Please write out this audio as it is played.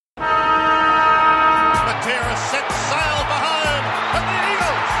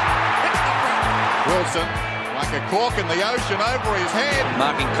Wilson, like a cork in the ocean over his head.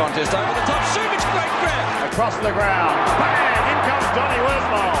 Marking contest over the top. Subic, great grab. Across the ground. Bang! In comes Donny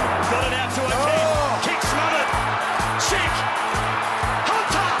Worsfold. Got it out to a kick smothered. Check.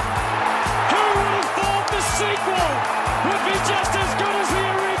 Hunter. Who would have thought the sequel would be just as good as the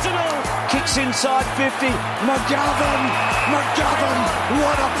original? Kicks inside 50. McGovern.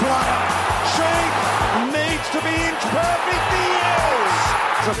 What a player. Sheik needs to be inch perfect. He is.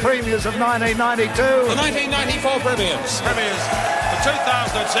 The premiers of 1992. The 1994 premiers. The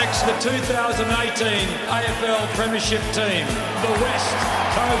 2006. The 2018 AFL Premiership team. The West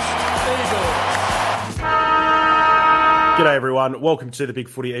Coast Eagles. G'day everyone, welcome to the Big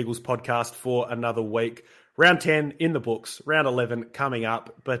Footy Eagles podcast for another week. Round 10 in the books, round 11 coming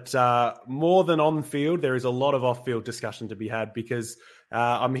up, but more than on field, there is a lot of off-field discussion to be had because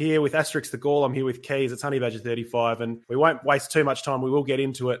I'm here with Asterix the Gaul, I'm here with Keys, it's Honey Badger 35, and we won't waste too much time, we will get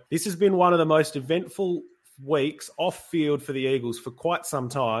into it. This has been one of the most eventful weeks off-field for the Eagles for quite some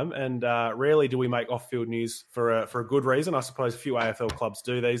time, and rarely do we make off-field news for a good reason. I suppose a few AFL clubs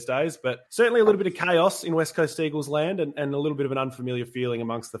do these days, but certainly a little bit of chaos in West Coast Eagles land and a little bit of an unfamiliar feeling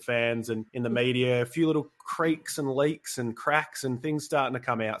amongst the fans and in the media, a few little creaks and leaks and cracks and things starting to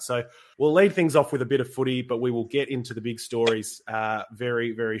come out. So we'll lead things off with a bit of footy, but we will get into the big stories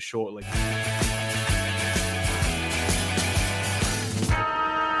very, very shortly.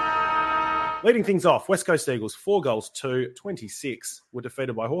 Leading things off, West Coast Eagles, 4 goals to 26, were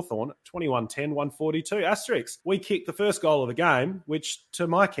defeated by Hawthorn, 21-10, 142. Asterix, we kicked the first goal of the game, which to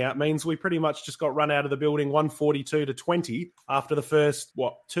my count means we pretty much just got run out of the building 142 to 20 after the first,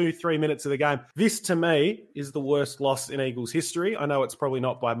 2-3 minutes of the game. This, to me, is the worst loss in Eagles history. I know it's probably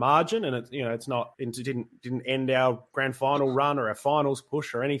not by margin, and it didn't end our grand final run or our finals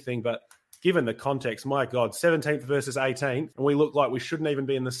push or anything, but given the context, my God, 17th versus 18th, and we look like we shouldn't even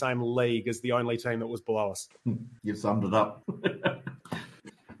be in the same league as the only team that was below us. You've summed it up.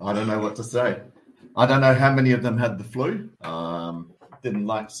 I don't know what to say. I don't know how many of them had the flu. Didn't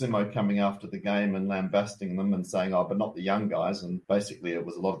like Simo coming after the game and lambasting them and saying, but not the young guys. And basically it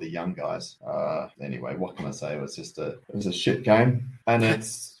was a lot of the young guys. Anyway, what can I say? It was a shit game. And it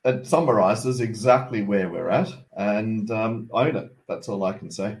summarises exactly where we're at and own it. That's all I can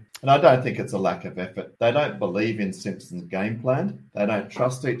say. And I don't think it's a lack of effort. They don't believe in Simpson's game plan. They don't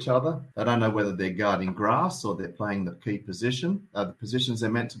trust each other. They don't know whether they're guarding grass or they're playing the key position, the positions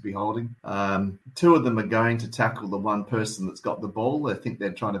they're meant to be holding. Two of them are going to tackle the one person that's got the ball. They think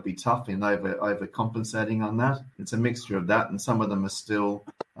they're trying to be tough and overcompensating on that. It's a mixture of that, and some of them are still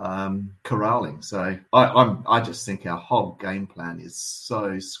corralling. So I just think our whole game plan is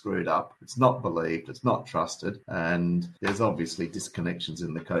so screwed up. It's not believed, it's not trusted, and there's obviously disconnections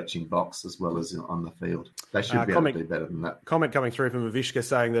in the coaching box as well as on the field. They should be able to do better than that. Comment coming through from Avishka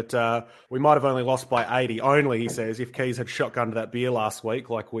saying that we might have only lost by 80. Only, he says, if Keys had shotgunned that beer last week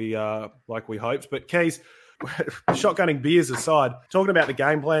like we hoped. But Keys, shotgunning beers aside, talking about the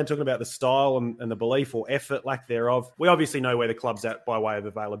game plan, talking about the style and the belief or effort, lack thereof, we obviously know where the club's at by way of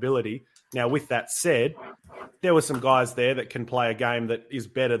availability. Now, with that said, there were some guys there that can play a game that is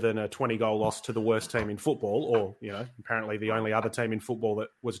better than a 20-goal loss to the worst team in football, or, apparently the only other team in football that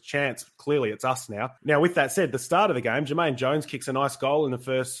was a chance. Clearly, it's us now. Now, with that said, the start of the game, Jermaine Jones kicks a nice goal in the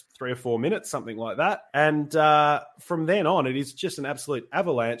first 3 or 4 minutes, something like that. And from then on, it is just an absolute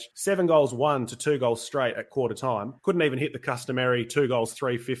avalanche. 7 goals, 1 to 2 goals straight at quarter time. Couldn't even hit the customary 2 goals,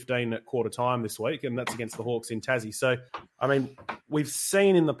 3-15 at quarter time this week, and that's against the Hawks in Tassie. So, we've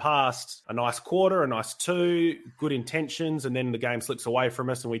seen in the past a nice quarter, a nice 2, good intentions, and then the game slips away from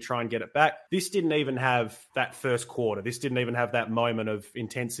us and we try and get it back. This didn't even have that first quarter. This didn't even have that moment of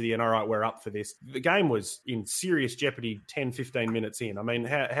intensity and, all right, we're up for this. The game was in serious jeopardy 10, 15 minutes in.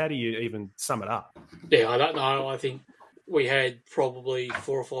 How do you even sum it up? Yeah, I don't know. I think we had probably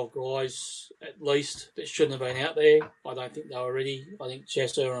 4 or 5 guys at least that shouldn't have been out there. I don't think they were ready. I think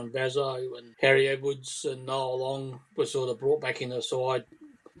Chester and Bazzo and Harry Edwards and Noah Long were sort of brought back in the side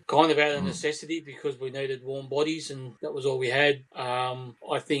kind of out of necessity because we needed warm bodies and that was all we had.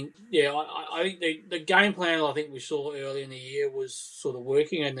 I think the game plan I think we saw early in the year was sort of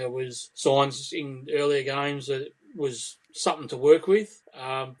working, and there was signs in earlier games that it was something to work with.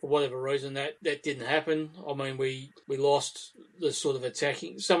 For whatever reason, that didn't happen. We lost the sort of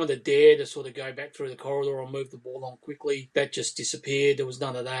attacking, some of the dare to sort of go back through the corridor and move the ball on quickly. That just disappeared. There was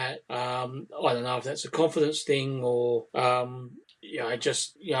none of that. I don't know if that's a confidence thing or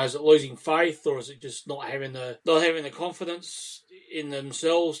is it losing faith, or is it just not having the confidence in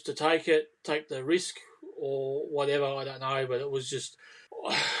themselves to take the risk or whatever? I don't know, but it was just,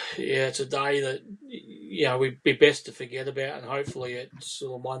 it's a day that, we'd be best to forget about, and hopefully it's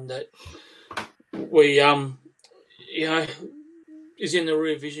sort of one that we is in the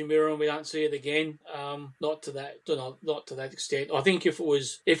rear vision mirror and we don't see it again. Not to that extent. I think if it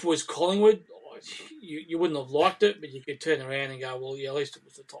was Collingwood, you wouldn't have liked it, but you could turn around and go, well, yeah, at least it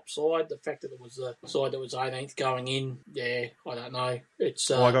was the top side. The fact that it was the side that was 18th going in, yeah, I don't know. It's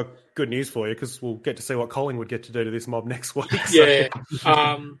well, I got good news for you because we'll get to see what Collingwood get to do to this mob next week. So. Yeah,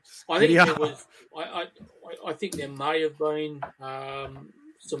 I think there was. I think there may have been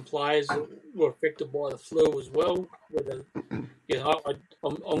some players that were affected by the flu as well.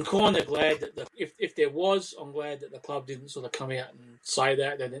 I'm kind of glad that if there was, I'm glad that the club didn't sort of come out and say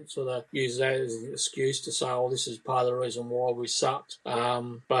that. They didn't sort of use that as an excuse to say, "Oh, this is part of the reason why we sucked."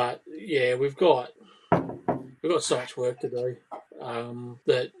 But yeah, we've got so much work to do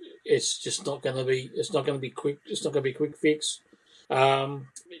that it's just not going to be. It's not going to be quick. It's not going to be a quick fix. We're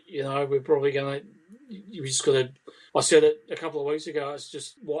probably going to. You just got to. I said it a couple of weeks ago. It's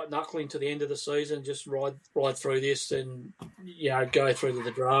just white knuckling to the end of the season. Just ride through this, and go through to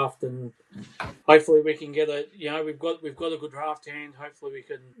the draft, and hopefully we can get a. We've got a good draft hand. Hopefully we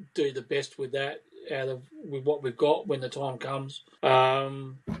can do the best with that with what we've got when the time comes.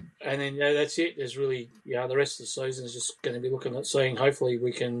 And then that's it. There's really the rest of the season is just going to be looking at seeing. Hopefully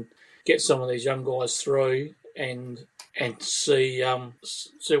we can get some of these young guys through and see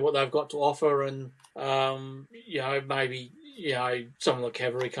what they've got to offer and. Maybe some of the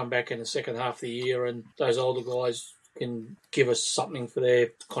cavalry come back in the second half of the year, and those older guys can give us something for their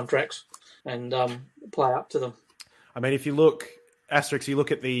contracts and play up to them. I mean, if you look, Asterix, you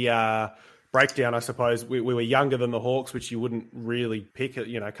look at the breakdown. I suppose we were younger than the Hawks, which you wouldn't really pick.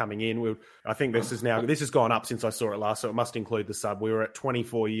 Coming in, I think this has gone up since I saw it last, so it must include the sub. We were at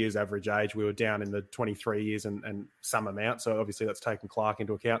 24 years average age. We were down in the 23 years and some amount. So obviously that's taken Clark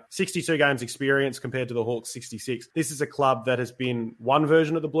into account. 62 games experience compared to the Hawks 66. This is a club that has been one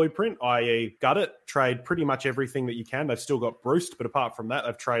version of the blueprint, i.e. gut it, trade pretty much everything that you can. They've still got Bruce, but apart from that,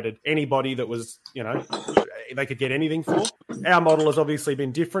 they've traded anybody that was, they could get anything for. Our model has obviously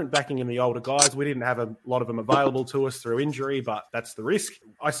been different, backing in the older guys. We didn't have a lot of them available to us through injury, but that's the risk.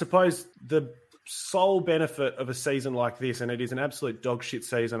 I suppose the sole benefit of a season like this, and it is an absolute dog shit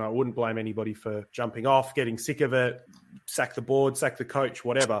season, I wouldn't blame anybody for jumping off, getting sick of it, sack the board, sack the coach,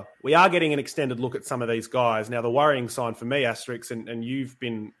 whatever. We are getting an extended look at some of these guys. Now, the worrying sign for me, Asterix, and you've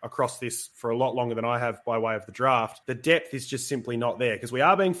been across this for a lot longer than I have by way of the draft, the depth is just simply not there because we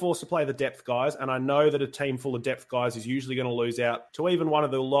are being forced to play the depth guys, and I know that a team full of depth guys is usually going to lose out to even one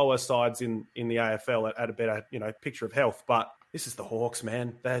of the lower sides in the AFL at a better picture of health, but this is the Hawks,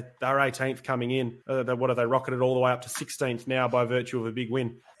 man. They're 18th coming in. What are they rocketed all the way up to 16th now by virtue of a big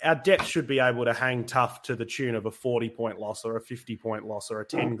win? Our depth should be able to hang tough to the tune of a 40-point loss or a 50-point loss or a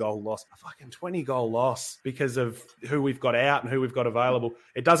 10-goal loss, a fucking 20-goal loss because of who we've got out and who we've got available.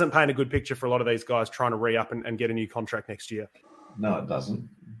 It doesn't paint a good picture for a lot of these guys trying to re-up and get a new contract next year. No, it doesn't.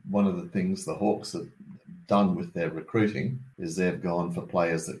 One of the things the Hawks have done with their recruiting is they've gone for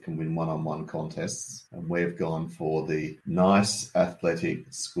players that can win one-on-one contests, and we've gone for the nice, athletic,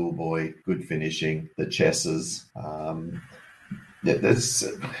 schoolboy, good finishing, the Chesses. I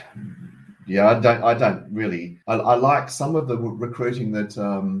don't really. I like some of the recruiting that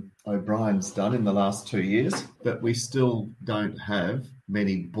O'Brien's done in the last 2 years, but we still don't have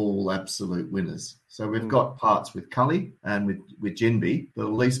many ball absolute winners. So we've got parts with Cully and with Jinby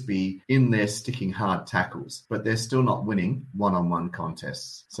that'll at least be in there sticking hard tackles, but they're still not winning one-on-one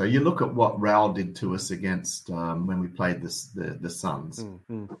contests. So you look at what Raul did to us against when we played the Suns.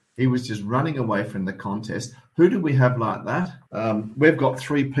 He was just running away from the contest. Who do we have like that? We've got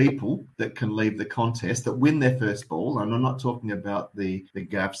 3 people that can leave the contest that win their first ball, and I'm not talking about the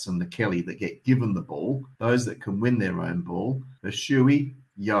Gaffs and the Kelly that get given the ball. Those that can win their own ball, the Shuey,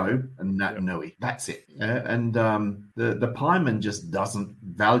 Yo, and Natanui. That's it. The Pyman just doesn't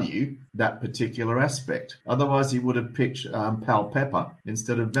value that particular aspect. Otherwise, he would have picked Pal Pepper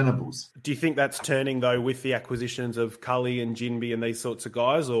instead of Venables. Do you think that's turning, though, with the acquisitions of Cully and Jinby and these sorts of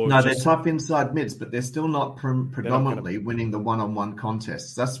guys? Or no, they're tough inside mids, but they're still not predominantly winning the one-on-one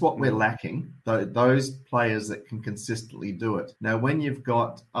contests. That's what we're lacking, those players that can consistently do it. Now, when you've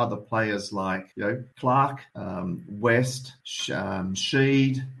got other players like Clark, West,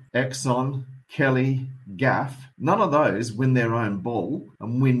 Sheed, Exxon, Kelly, Gaff, none of those win their own ball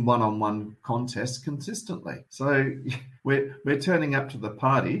and win one-on-one contests consistently. So we're turning up to the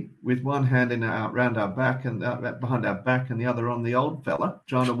party with one hand round our back and behind our back, and the other on the old fella,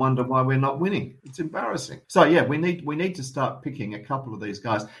 trying to wonder why we're not winning. It's embarrassing. So yeah, we need to start picking a couple of these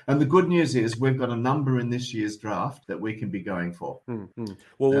guys. And the good news is we've got a number in this year's draft that we can be going for. Mm-hmm.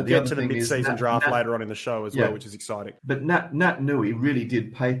 Well, we'll get to the mid-season draft later on in the show as well, which is exciting. But Nat Nui really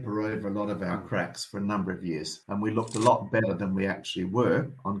did paper over a lot of our cracks for a number of years, and we looked a lot better than we actually were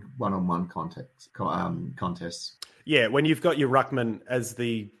on one-on-one contests. Yeah, when you've got your ruckman as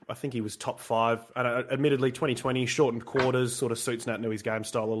I think he was top 5. And admittedly, 2020 shortened quarters sort of suits Nat Nui's game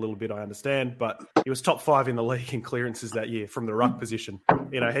style a little bit, I understand. But he was top 5 in the league in clearances that year from the ruck position.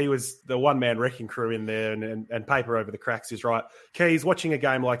 He was the one-man wrecking crew in there, and paper over the cracks is right. Keys, watching a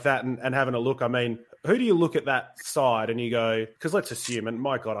game like that and having a look, I mean, who do you look at that side and you go, because let's assume, and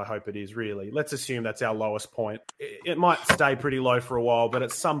my God, I hope it is really, let's assume that's our lowest point. It might stay pretty low for a while, but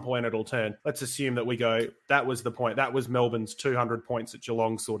at some point it'll turn. Let's assume that we go, that was the point. That was Melbourne's 200 points at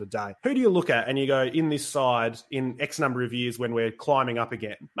Geelong sort of day. Who do you look at and you go, in this side, in X number of years when we're climbing up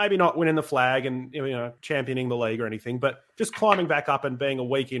again, maybe not winning the flag and championing the league or anything, but just climbing back up and being a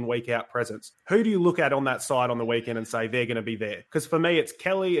week in, week out presence. Who do you look at on that side on the weekend and say they're going to be there? Because for me, it's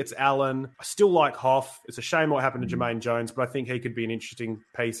Kelly, it's Allen. I still like Hoff. It's a shame what happened to Jermaine Jones, but I think he could be an interesting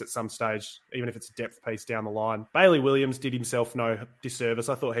piece at some stage, even if it's a depth piece down the line. Bailey Williams did himself no disservice.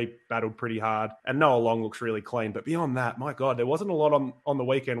 I thought he battled pretty hard. And Noah Long looks really clean. But beyond that, my God, there wasn't a lot on the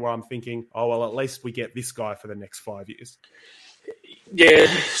weekend where I'm thinking, oh, well, at least we get this guy for the next 5 years. Yeah,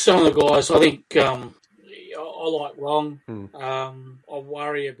 some of the guys, I think... I like Long. I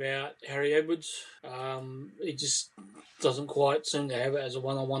worry about Harry Edwards. He just doesn't quite seem to have it as a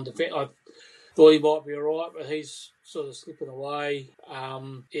one-on-one defence. I thought he might be all right, but he's sort of slipping away.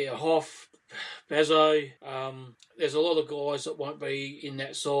 Hoff, Bazzo. There's a lot of guys that won't be in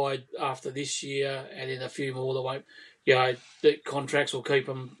that side after this year, and then a few more that won't. The contracts will keep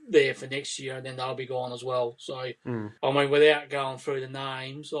them there for next year, and then they'll be gone as well. So, I mean, without going through the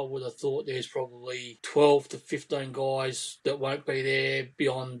names, I would have thought there's probably 12 to 15 guys that won't be there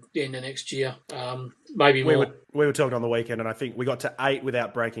beyond the end of next year. Maybe more. We were talking on the weekend, and I think we got to 8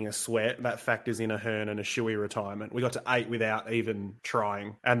 without breaking a sweat. That factors in a Hearn and a Shuey retirement. We got to 8 without even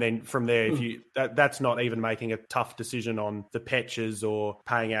trying. And then from there, if that's not even making a tough decision on the Petches or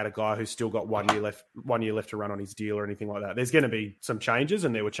paying out a guy who's still got 1 year left to run on his deal or anything like that. There's going to be some changes,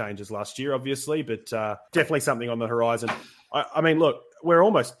 and there were changes last year, obviously, but definitely something on the horizon. I mean, look, we're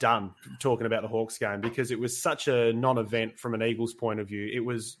almost done talking about the Hawks game because it was such a non-event from an Eagles point of view. It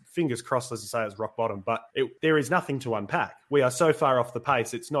was, fingers crossed, as I say, it was rock bottom, but there is nothing to unpack. We are so far off the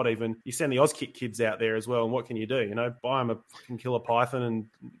pace. It's not even, you send the Auskick kids out there as well, and what can you do? Buy them a fucking killer python and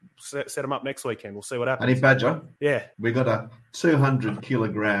set them up next weekend. We'll see what happens. Honey Badger? Yeah. We got a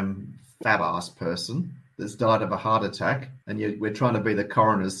 200-kilogram fat-ass person that's died of a heart attack, and we're trying to be the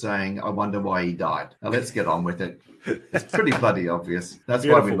coroners saying, I wonder why he died. Now, let's get on with it. It's pretty bloody obvious. That's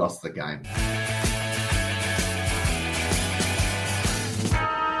Beautiful. Why we lost the game.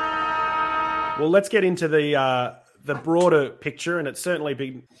 Well, let's get into the broader picture, and it's certainly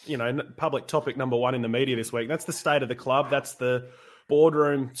been, public topic number 1 in the media this week. That's the state of the club. That's the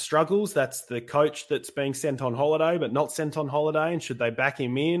boardroom struggles. That's the coach that's being sent on holiday but not sent on holiday, and should they back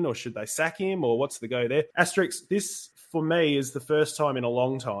him in or should they sack him, or what's the go there? Asterisk, this for me is the first time in a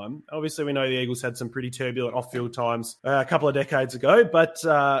long time. Obviously, we know the Eagles had some pretty turbulent off-field times a couple of decades ago, but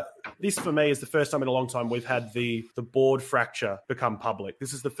this for me is the first time in a long time we've had the board fracture become public.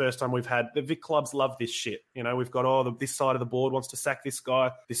 This is the first time we've had, the Vic clubs love this shit. We've got, this side of the board wants to sack this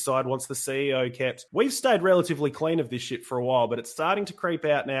guy, this side wants the CEO kept. We've stayed relatively clean of this shit for a while, but it's starting to creep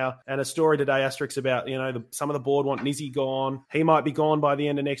out now. And a story today, Asterisk, about, some of the board want Nizzy gone. He might be gone by the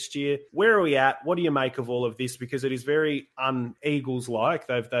end of next year. Where are we at? What do you make of all of this? Because it is very un-Eagles-like.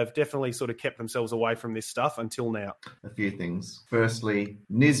 They've definitely sort of kept themselves away from this stuff until now. A few things. Firstly,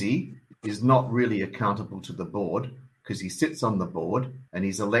 Nizzy is not really accountable to the board because he sits on the board and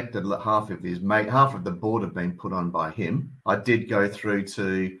he's elected half of the board have been put on by him. I did go through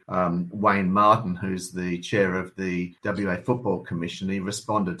to Wayne Martin, who's the chair of the WA Football Commission. He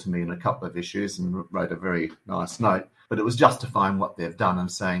responded to me on a couple of issues and wrote a very nice note. But it was justifying what they've done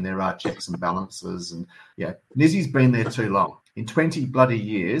and saying there are checks and balances. And yeah, Nizzy's been there too long. In 20 bloody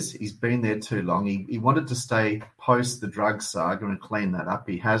years, he's been there too long. He wanted to stay post the drug saga and clean that up.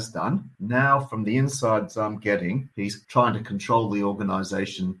 He has done. Now, from the insides I'm getting, he's trying to control the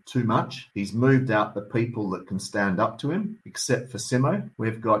organisation too much. He's moved out the people that can stand up to him, except for Simo.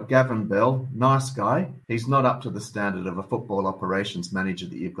 We've got Gavin Bell, nice guy. He's not up to the standard of a football operations manager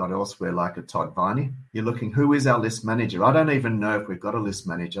that you've got elsewhere like a Todd Viney. You're looking, who is our list manager? I don't even know if we've got a list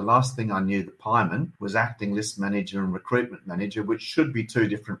manager. Last thing I knew, the Pyman was acting list manager and recruitment manager, which should be two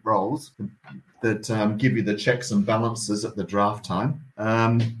different roles that give you the checks and balances at the draft time.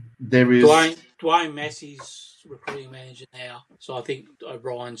 There is Dwayne Massey's recruiting manager now, so I think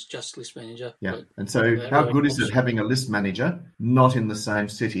O'Brien's just list manager. Yeah, and so how good is it having a list manager not in the same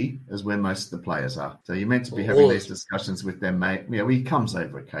city as where most of the players are? So you're meant to be having these discussions with their mate. You know, he comes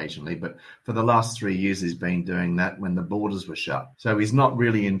over occasionally, but for the last 3 years he's been doing that when the borders were shut. So he's not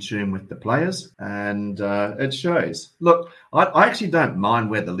really in tune with the players, and it shows. Look, I actually don't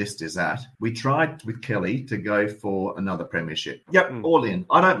mind where the list is at. We tried with Kelly to go for another premiership. Yep, all in.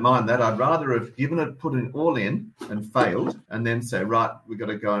 I don't mind that. I'd rather have put an all in and failed and then say, right, we've got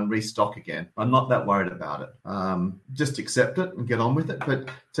to go and restock again. I'm not that worried about it. Just accept it and get on with it. But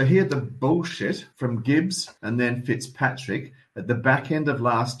to hear the bullshit from Gibbs and then Fitzpatrick at the back end of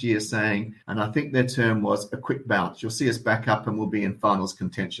last year saying, and I think their term was a quick bounce, you'll see us back up and we'll be in finals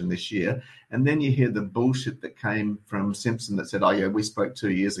contention this year. And then you hear the bullshit that came from Simpson that said, oh yeah, we spoke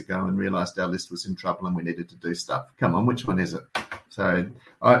 2 years ago and realised our list was in trouble and we needed to do stuff. Come on, which one is it? So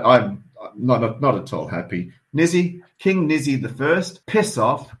I'm not at all happy. King Nizzy the First, piss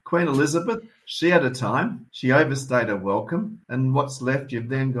off. Queen Elizabeth, she had a time. She overstayed her welcome. And what's left, you've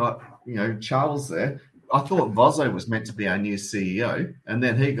then got, Charles there. I thought Vozzo was meant to be our new CEO, and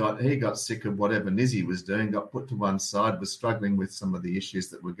then he got sick of whatever Nizzy was doing, got put to one side, was struggling with some of the issues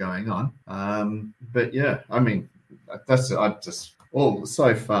that were going on. But yeah, I mean, all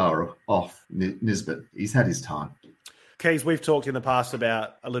so far off Nisbet. He's had his time. Keys, we've talked in the past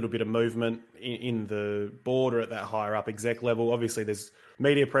about a little bit of movement in the board or at that higher up exec level. Obviously, there's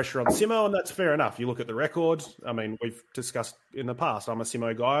media pressure on Simo, and that's fair enough. You look at the records. I mean, we've discussed in the past, I'm a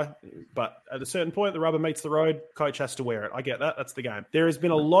Simo guy, but at a certain point, the rubber meets the road. Coach has to wear it. I get that. That's the game. There has been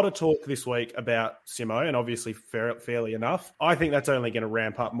a lot of talk this week about Simo, and obviously fairly enough. I think that's only going to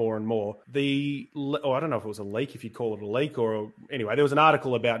ramp up more and more. I don't know if it was a leak, if you call it a leak, or anyway, there was an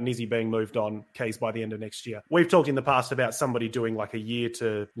article about Nizzy being moved on, Keys, by the end of next year. We've talked in the past about somebody doing like a year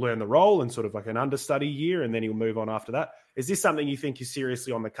to learn the role and sort of like an understudy year, and then he'll move on after that. Is this something you think is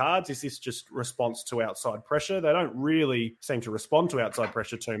seriously on the cards? Is this just response to outside pressure? They don't really seem to respond to outside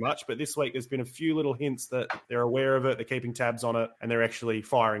pressure too much, but this week there's been a few little hints that they're aware of it, they're keeping tabs on it, and they're actually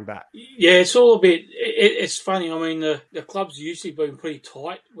firing back. Yeah, it's all a bit... It's funny. I mean, the club's usually been pretty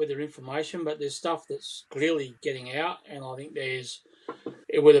tight with their information, but there's stuff that's clearly getting out, and I think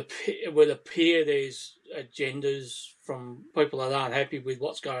it would appear there's agendas from people that aren't happy with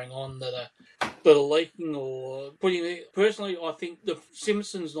what's going on that are leaking or putting it. Personally, I think the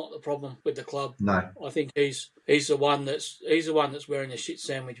Simpson's not the problem with the club. No, I think he's the one that's wearing a shit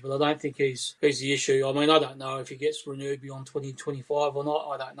sandwich, but I don't think he's the issue. I mean, I don't know if he gets renewed beyond 2025 or not.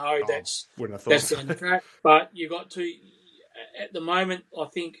 I don't know. That's down the track. But you got to. At the moment, I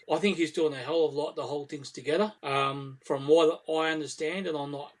think he's doing a hell of a lot to hold things together. From what I understand, and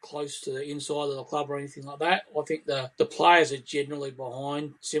I'm not close to the inside of the club or anything like that, I think the players are generally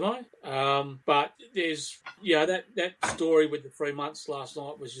behind Simo. But there's, that story with the 3 months last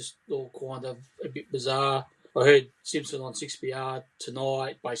night was just all kind of a bit bizarre. I heard Simpson on 6PR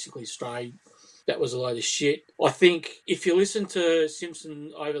tonight, basically straight. That was a load of shit. I think if you listen to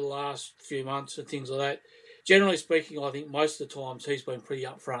Simpson over the last few months and things like that, generally speaking, I think most of the times he's been pretty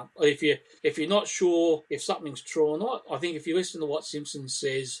upfront. If you're not sure if something's true or not, I think if you listen to what Simpson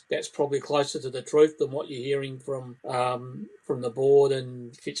says, that's probably closer to the truth than what you're hearing from the board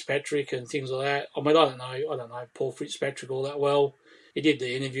and Fitzpatrick and things like that. I mean, I don't know Paul Fitzpatrick all that well. He did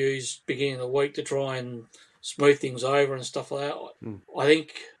the interviews beginning of the week to try and smooth things over and stuff like that. I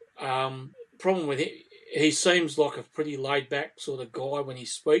think problem with him, he seems like a pretty laid-back sort of guy when he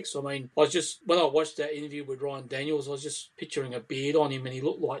speaks. I mean, when I watched that interview with Ryan Daniels, I was just picturing a beard on him, and he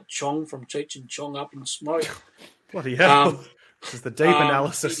looked like Chong from Cheech and Chong Up in Smoke. Bloody hell. This is the deep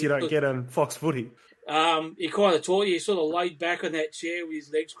analysis you don't get on Fox Footy. He kind of talked, he sort of laid back on that chair with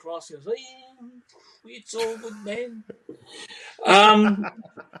his legs crossed. He was like, it's all good, man.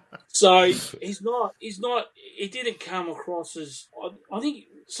 So he didn't come across as, I think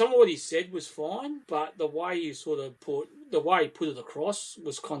some of what he said was fine, but the way he put it across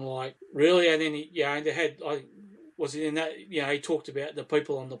was kind of like, really? And then they had, was it in that, he talked about the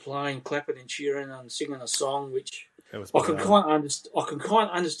people on the plane clapping and cheering and singing a song, which was I can kind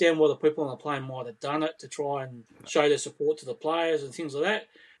of understand why the people on the plane might have done it to try and show their support to the players and things like that.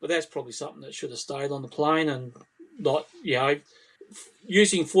 But that's probably something that should have stayed on the plane, and not,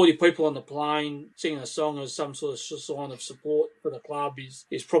 using 40 people on the plane singing a song as some sort of sign of support for the club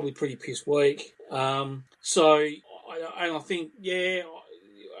is probably pretty piss weak. I think,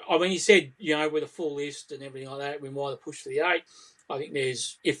 I mean, he said, with a full list and everything like that, we might have pushed for the 8. I think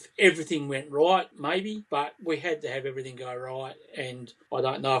if everything went right, maybe, but we had to have everything go right, and I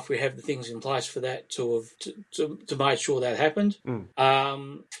don't know if we have the things in place for that to make sure that happened. Mm.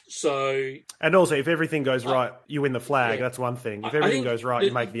 And also, if everything goes right, you win the flag. That's one thing. If everything goes right,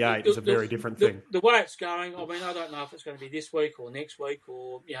 you make the 8. Is a very different thing. The way it's going, I mean, I don't know if it's going to be this week or next week,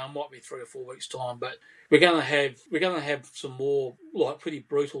 or it might be 3 or 4 weeks time, but we're going to have some more pretty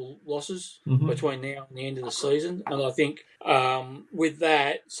brutal losses between now and the end of the season, and I think with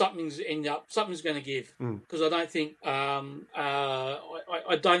that something's going to give, because I don't think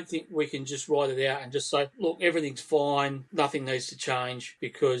I don't think we can just write it out and just say, look, everything's fine, nothing needs to change,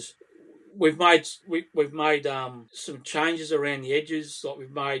 because we've made some changes around the edges. Like,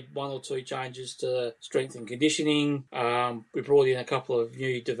 we've made 1 or 2 changes to strength and conditioning. We brought in a couple of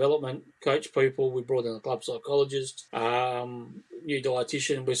new development coach people. We brought in a club psychologist, new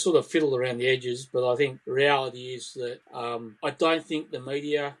dietitian. We're sort of fiddled around the edges, but I think the reality is that I don't think the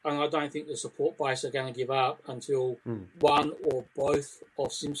media and I don't think the support base are going to give up until one or both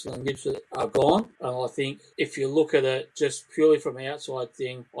of Simpson and Nisbet are gone. And I think if you look at it just purely from an outside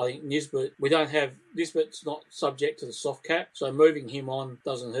thing, I think Nisbet's not subject to the soft cap, so moving him on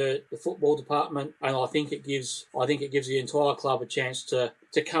doesn't hurt the football department, and I think it gives the entire club a chance to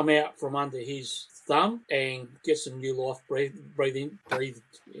come out from under his thumb and get some new life, breathe.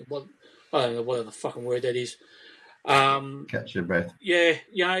 What, I don't know what the fucking word that is. Catch your breath. Yeah,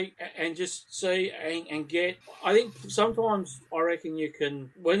 and just see and get. I think sometimes I reckon you can,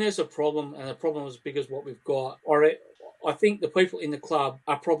 when there's a problem and the problem is as big as what we've got. I think the people in the club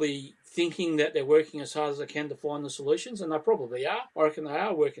are probably thinking that they're working as hard as they can to find the solutions, and they probably are. I reckon they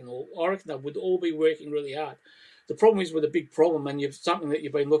are working. I reckon they would all be working really hard. The problem is with a big problem, and something that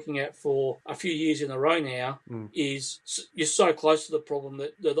you've been looking at for a few years in a row now, is you're so close to the problem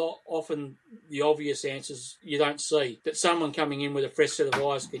that often the obvious answers you don't see. That someone coming in with a fresh set of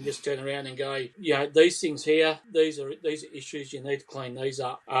eyes can just turn around and go, these things here, these are issues, you need to clean these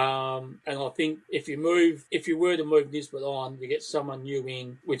up. And I think if you were to move Nisbet on, you get someone new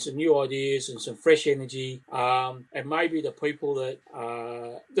in with some new ideas and some fresh energy, and maybe the people that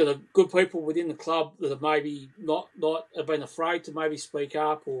are good people within the club that have maybe not have been afraid to maybe speak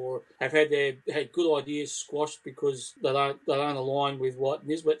up, or have had good ideas squashed because they don't align with what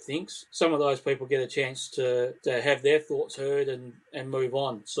Nisbet thinks. Some of those people get a chance to have their thoughts heard and move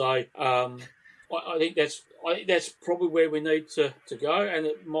on. So I think that's probably where we need to go, and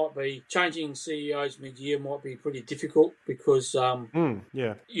it might be changing CEOs mid-year might be pretty difficult because it can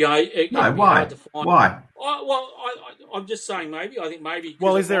be hard to find. Why? I'm just saying maybe. I think maybe.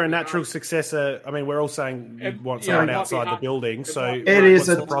 Well, is there a natural successor? I mean, we're all saying you want someone outside the building, so it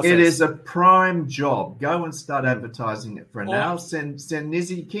is a prime job. Go and start advertising it for an hour. Send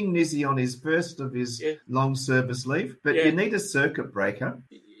King Nizzy on his first of his long service leave, but you need a circuit breaker.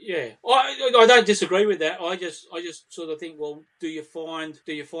 Yeah, I don't disagree with that. I just sort of think, well, do you find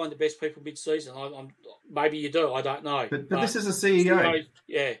the best people mid-season? Maybe you do. I don't know. But this is a CEO.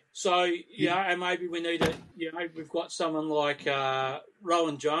 So and maybe we need we've got someone like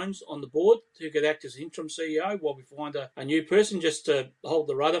Rowan Jones on the board who could act as interim CEO while we find a new person just to hold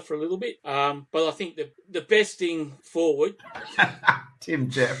the rudder for a little bit. But I think the best thing forward,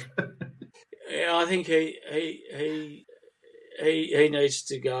 Tim Jeff. I think he needs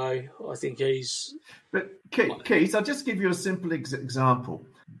to go. I think he's... But, Keith, I'll just give you a simple example.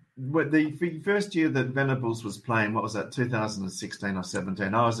 The first year that Venables was playing, what was that, 2016 or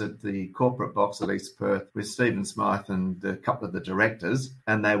 17, I was at the corporate box at East Perth with Stephen Smythe and a couple of the directors,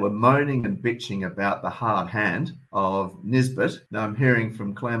 and they were moaning and bitching about the hard hand of Nisbet. Now, I'm hearing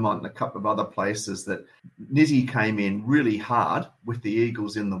from Claremont and a couple of other places that Nizzy came in really hard with the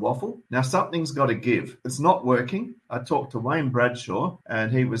Eagles in the waffle. Now, something's got to give. It's not working. I talked to Wayne Bradshaw,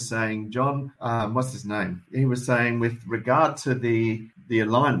 and he was saying, John, what's his name? He was saying with regard to the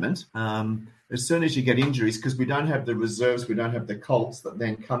alignment, as soon as you get injuries, because we don't have the reserves, we don't have the Colts that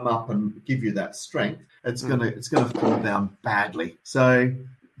then come up and give you that strength, it's gonna fall down badly. So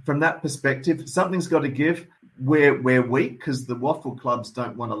from that perspective, something's got to give. we're weak because the waffle clubs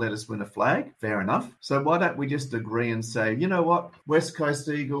don't want to let us win a flag. Fair enough. So why don't we just agree and say, you know what, West Coast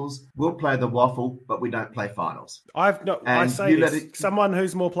Eagles, we'll play the waffle, but we don't play finals. Someone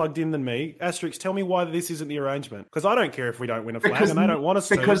who's more plugged in than me, Asterix, tell me why this isn't the arrangement. Because I don't care if we don't win a flag, and they don't want us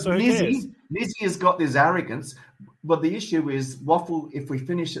to. Because so who cares? Nizzy has got this arrogance. Well, the issue is waffle. If we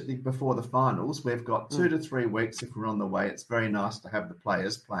finish before the finals, we've got 2 to 3 weeks. If we're on the way, it's very nice to have the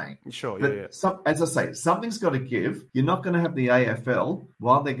players playing. Sure, but as I say, something's got to give. You're not going to have the AFL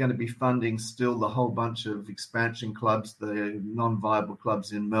while they're going to be funding still the whole bunch of expansion clubs, the non-viable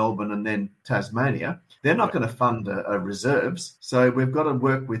clubs in Melbourne and then Tasmania. They're not going to fund reserves, so we've got to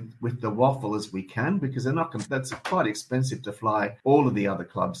work with the waffle as we can because they're not. That's quite expensive to fly all of the other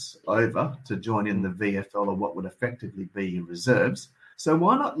clubs over to join in the VFL or what would effectively be reserves. So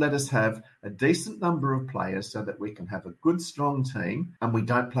why not let us have a decent number of players so that we can have a good, strong team and we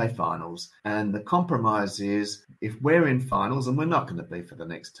don't play finals? And the compromise is if we're in finals, and we're not going to be for the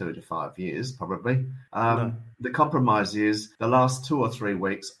next 2 to 5 years, probably, the compromise is the last 2 or 3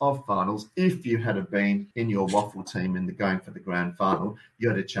 weeks of finals, if you had been in your waffle team in the going for the grand final, you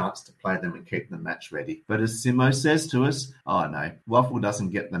had a chance to play them and keep the match ready. But as Simo says to us, oh no, waffle doesn't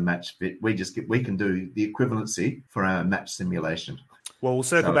get the match fit. We can do the equivalency for our match simulation. Well, we'll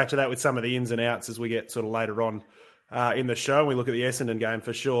circle back to that with some of the ins and outs as we get sort of later on in the show. We look at the Essendon game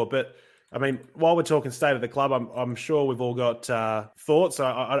for sure. But, I mean, while we're talking state of the club, I'm sure we've all got thoughts.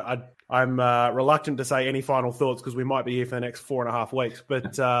 I'm reluctant to say any final thoughts because we might be here for the next 4.5 weeks.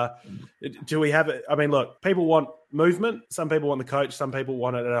 But do we have it? I mean, look, people want movement. Some people want the coach. Some people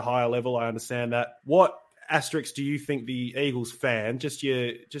want it at a higher level. I understand that. What asterisks do you think the Eagles fan, just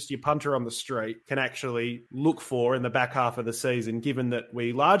your punter on the street, can actually look for in the back half of the season, given that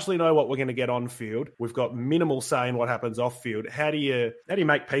we largely know what we're going to get on field? We've got minimal say in what happens off field. How do you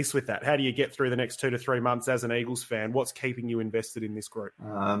make peace with that? How do you get through the next 2 to 3 months as an Eagles fan? What's keeping you invested in this group?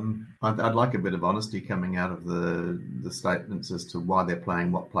 I'd like a bit of honesty coming out of the statements as to why they're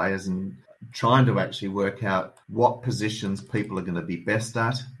playing what players and trying to actually work out what positions people are going to be best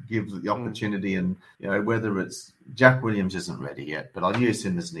at, give the opportunity, and whether it's Jack Williams isn't ready yet, but I'll use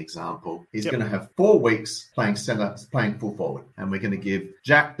him as an example. He's going to have 4 weeks playing centre, playing full forward, and we're going to give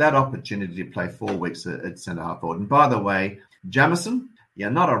Jack that opportunity to play 4 weeks at centre half forward. And by the way, Jamison, you're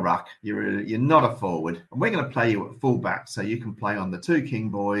not a ruck. You're not a forward. And we're going to play you at full back, so you can play on the 2 King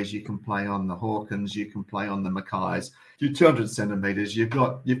boys, you can play on the Hawkins, you can play on the Mackays. You're 200 centimetres. You've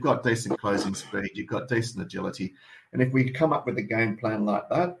got decent closing speed. You've got decent agility. And if we come up with a game plan like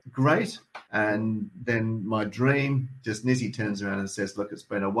that, great. And then my dream, just Nizzy turns around and says, look, it's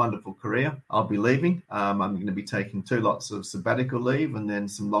been a wonderful career. I'll be leaving. I'm going to be taking 2 lots of sabbatical leave and then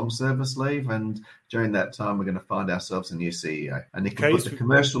some long service leave. And during that time, we're going to find ourselves a new CEO. And they can put the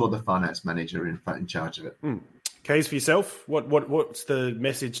commercial or the finance manager in charge of it. Keys, for yourself, what's the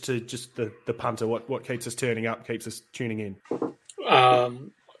message to just the punter? What keeps us turning up, keeps us tuning in?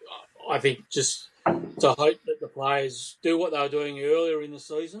 I think just to hope that the players do what they were doing earlier in the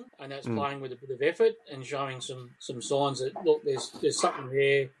season, and that's playing with a bit of effort and showing some signs that, look, there's something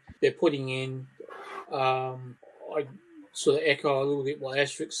there they're putting in. I sort of echo a little bit what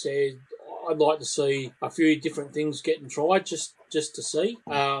Asterix said. I'd like to see a few different things getting tried just to see.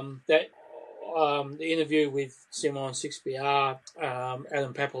 The interview with Simon 6BR,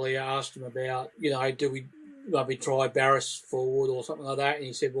 Adam Papalia asked him about, do we maybe try Barris forward or something like that, and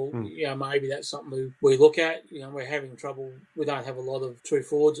he said, well, maybe that's something we look at. We're having trouble. We don't have a lot of true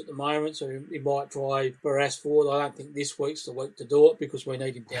forwards at the moment, so we might try Barras forward. I don't think this week's the week to do it because we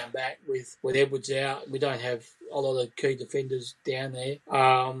need him down back with Edwards out. We don't have a lot of key defenders down there.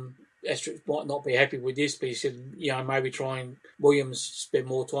 Asterix might not be happy with this, but he said, maybe trying Williams spend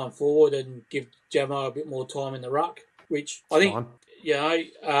more time forward and give Jamo a bit more time in the ruck, which I think,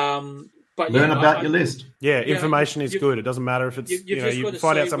 but learn about your list. Yeah, information is good. It doesn't matter if it's, you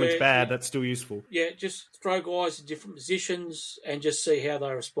find out something's bad, that's still useful. Yeah, just throw guys in different positions and just see how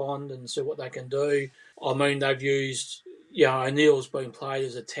they respond and see what they can do. I mean, they've used... O'Neill's been played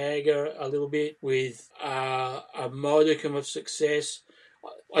as a tagger a little bit with a modicum of success.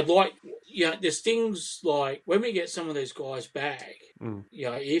 I'd like, there's things like when we get some of these guys back,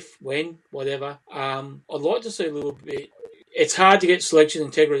 if, when, whatever, I'd like to see a little bit. It's hard to get selection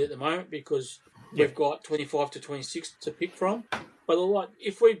integrity at the moment because we've got 25 to 26 to pick from. But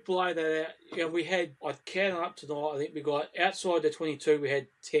if we blow that out, we had, I counted up tonight, I think we got outside the 22, we had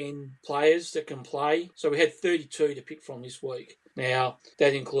 10 players that can play. So we had 32 to pick from this week. Now,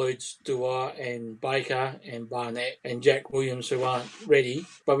 that includes Dua and Baker and Barnett and Jack Williams who aren't ready.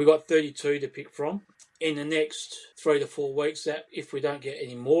 But we've got 32 to pick from. In the next 3 to 4 weeks, that if we don't get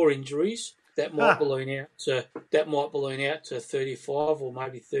any more injuries, that might balloon out to 35 or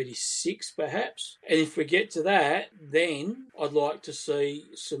maybe 36 perhaps. And if we get to that, then I'd like to see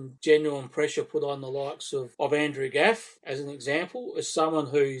some genuine pressure put on the likes of Andrew Gaff, as an example, as someone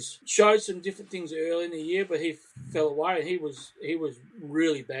who's showed some different things early in the year, but he fell away and he was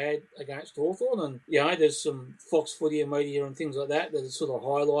really bad against Hawthorn. And, you know, there's some Fox Footy and media and things like that have sort of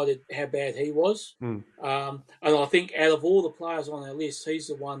highlighted how bad he was. And I think out of all the players on our list, he's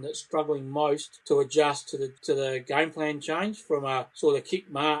the one that's struggling most to adjust to the game plan change from a sort of kick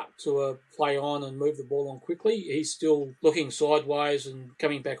mark to a play on and move the ball on quickly. He's still looking sideways and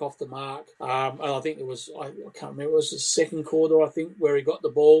coming back off the mark. And I think it was, I can't remember, it was the second quarter, I think, where he got the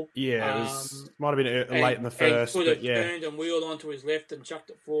ball. Yeah, it might have been late in the first. He turned and wheeled onto his left and chucked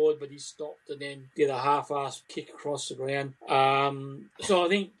it forward, but he stopped and then did a half-assed kick across the ground. So I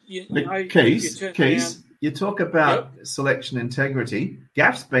think, Keys, you talk about selection integrity.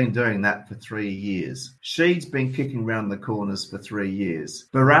 Gaff's been doing that for 3 years. Sheed's been kicking round the corners for 3 years.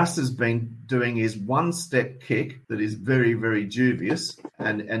 Barras has been doing his one-step kick that is very, very dubious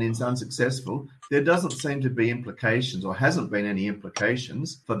and is unsuccessful. There doesn't seem to be implications, or hasn't been any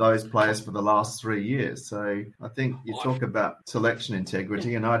implications, for those players for the last 3 years. So I think you talk about selection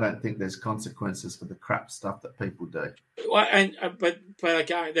integrity, and I don't think there's consequences for the crap stuff that people do. Well, but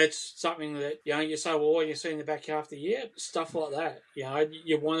again, that's something that, you know, you say, well, what you see in the back half of the year, stuff like that. You know,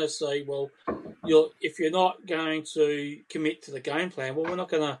 you want to see, well, if you're not going to commit to the game plan, well, we're not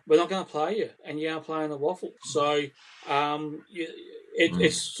going to play you, and you're going to play in the waffle. So,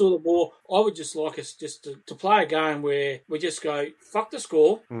 it's sort of more, I would just like us just to play a game where we just go, fuck the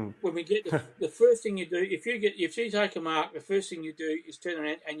score. When we get the first thing you do, if you take a mark, the first thing you do is turn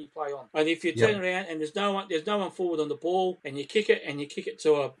around and you play on. And if you turn around and there's no one forward on the ball and you kick it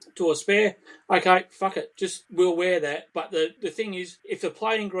to a spare, okay, fuck it, just we'll wear that. But the thing is, if the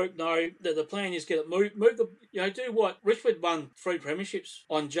playing group know that the plan is get it move the, you know, do what Richmond won 3 premierships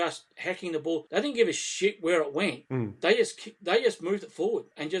on just hacking the ball. They didn't give a shit where it went. They just moved it forward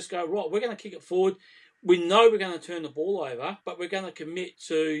and just go, right, we're going to kick it forward. We know we're going to turn the ball over, but we're going to commit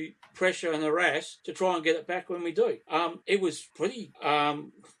to pressure and harass to try and get it back when we do. It was pretty,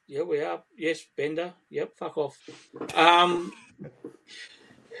 yeah, we are. Yes, Bender. Yep, fuck off.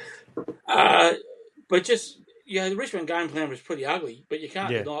 But just, yeah, the Richmond game plan was pretty ugly, but you can't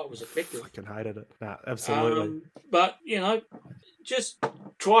deny it was effective. I fucking hated it. No, absolutely. But, you know, just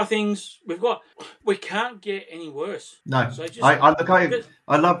try things. We can't get any worse. No, so just,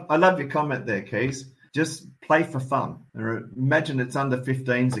 I love your comment there, Keys. Just play for fun. Imagine it's under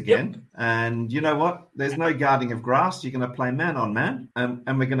 15s again, and you know what? There's no guarding of grass. You're going to play man on man, and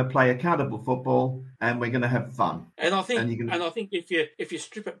we're going to play accountable football, and we're going to have fun. And I think, I think if you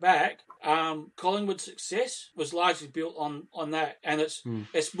strip it back, Collingwood's success was largely built on that, and it's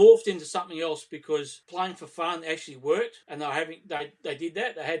morphed into something else because playing for fun actually worked, and they did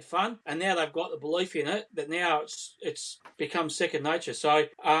that. They had fun, and now they've got the belief in it that now it's become second nature. So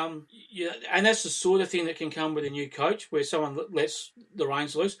and that's the sort of thing that can come with a new coach, where someone lets the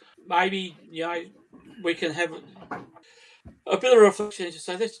reins loose. Maybe, you know, we can have a bit of reflection and just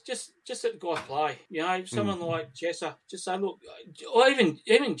say, let's just let the guys play. You know, someone like Chesser, just say, look, or even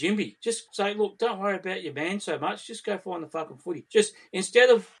Jimby, just say, look, don't worry about your man so much. Just go find the fucking footy. Just instead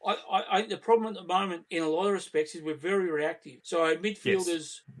of, I think the problem at the moment in a lot of respects is we're very reactive. So our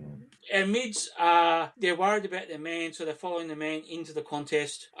midfielders, our mids they're worried about their man, so they're following the man into the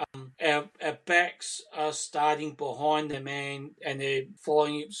contest. Our backs are starting behind their man and they're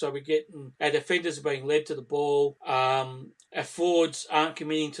following it. So we're getting, our defenders are being led to the ball. Our forwards aren't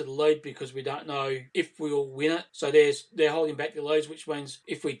committing to the lead because we don't know if we'll win it. So they're holding back the leads, which means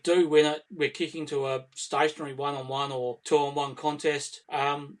if we do win it, we're kicking to a stationary 1-on-1 or 2-on-1 contest.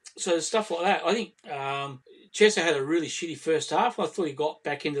 So there's stuff like that. I think Chesser had a really shitty first half. I thought he got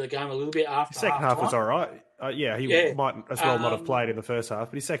back into the game a little bit after second half was all right. He might as well not have played in the first half,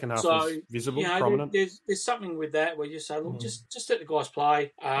 but his second half was visible, prominent. There's something with that where you say, look, just let the guys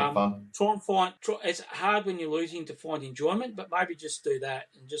play. Try and find. It's hard when you're losing to find enjoyment, but maybe just do that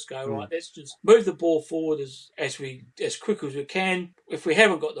and just go right. Let's just move the ball forward as quick as we can. If we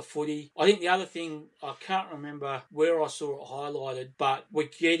haven't got the footy, I think the other thing, I can't remember where I saw it highlighted, but we're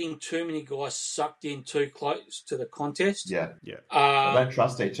getting too many guys sucked in too close to the contest. Yeah. They don't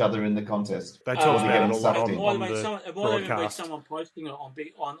trust each other in the contest. They talk about it a lot. It might even be someone posting it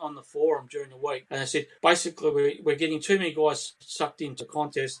on the forum during the week, and I said basically we're getting too many guys sucked into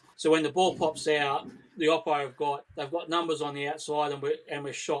contest. So when the ball pops out, the Oppo they've got numbers on the outside and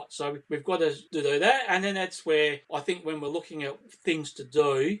we're shot. So we've got to do that. And then that's where I think when we're looking at things to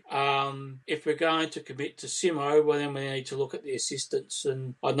do, if we're going to commit to Simo, well, then we need to look at the assistants.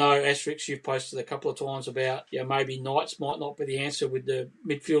 And I know, Asterix, you've posted a couple of times about, maybe Knights might not be the answer with the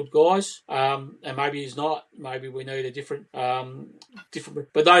midfield guys. And maybe he's not. Maybe we need a different.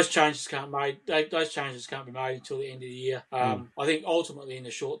 But those changes can't be made until the end of the year. I think ultimately in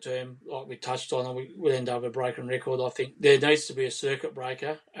the short term, like we touched on, and we'll end up a breaking record. I think there needs to be a circuit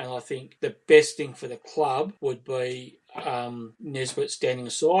breaker, and I think the best thing for the club would be Nisbet standing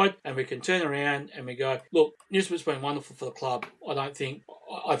aside, and we can turn around and we go, look, Nisbet's been wonderful for the club. I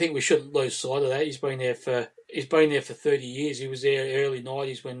think we shouldn't lose sight of that. He's been there for 30 years. He was there early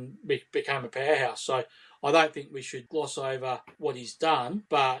 90s when we became a powerhouse. So I don't think we should gloss over what he's done,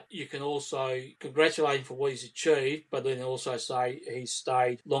 but you can also congratulate him for what he's achieved, but then also say he's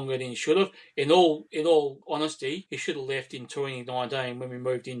stayed longer than he should have. In all honesty, he should have left in 2019 when we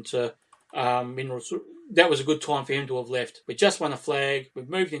moved into Minerals. That was a good time for him to have left. We just won a flag. We've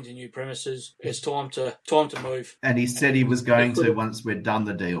moved into new premises. It's time to move. And he said he was going to once we'd done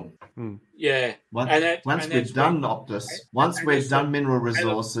the deal. Yeah. Once we've done Optus, once we've done Mineral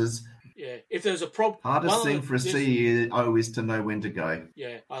Resources. Yeah. If there's a problem, hardest thing for a CEO is to know when to go.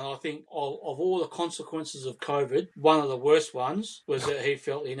 Yeah, and I think of all the consequences of COVID, one of the worst ones was that he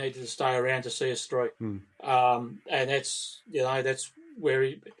felt he needed to stay around to see us through. And that's where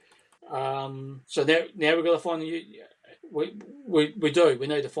he. So now we've got to find a new. We do. We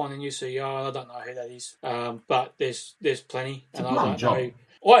need to find a new CEO, and I don't know who that is. But there's plenty. It's a blunt job.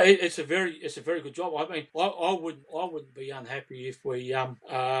 It's a very good job. I mean, I wouldn't be unhappy if we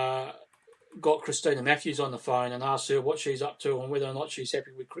got Christina Matthews on the phone and asked her what she's up to and whether or not she's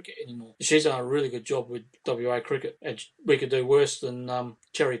happy with cricket anymore. She's done a really good job with WA cricket, and we could do worse than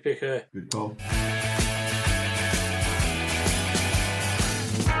cherry pick her. Good call.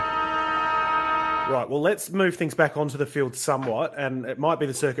 Right, well, let's move things back onto the field somewhat, and it might be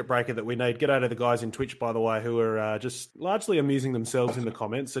the circuit breaker that we need. Get out of the guys in Twitch, by the way, who are just largely amusing themselves in the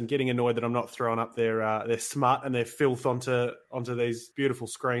comments and getting annoyed that I'm not throwing up their smut and their filth onto these beautiful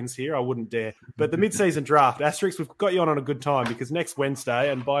screens here. I wouldn't dare. But the mid-season draft, Asterix, we've got you on a good time because next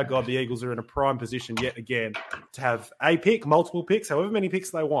Wednesday, and by God, the Eagles are in a prime position yet again to have a pick, multiple picks, however many picks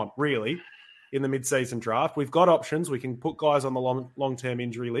they want, really, in the mid-season draft. We've got options. We can put guys on the long-term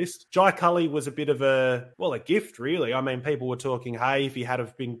injury list. Jai Cully was a bit of a gift, really. I mean, people were talking, hey, if he had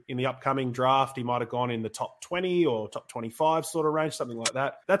have been in the upcoming draft, he might have gone in the top 20 or top 25 sort of range, something like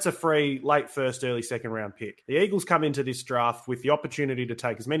that. That's a free late first, early second round pick. The Eagles come into this draft with the opportunity to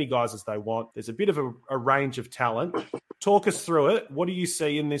take as many guys as they want. There's a bit of a range of talent. Talk us through it. What do you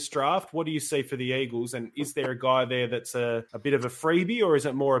see in this draft? What do you see for the Eagles? And is there a guy there that's a bit of a freebie, or is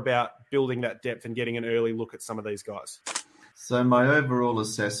it more about building that depth and getting an early look at some of these guys? So my overall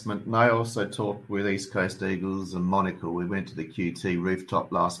assessment, and I also talked with East Coast Eagles and Monaco. We went to the QT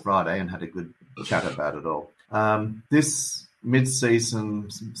rooftop last Friday and had a good chat about it all. This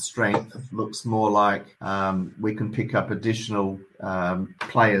mid-season strength looks more like we can pick up additional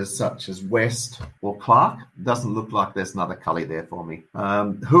players such as West or Clark. Doesn't look like there's another Cully there for me.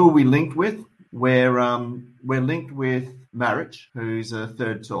 Who are we linked with? We're linked with Marich, who's a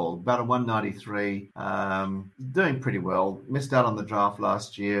third tall, about a 193, doing pretty well. Missed out on the draft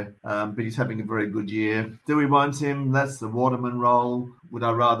last year, but he's having a very good year. Do we want him? That's the Waterman role. Would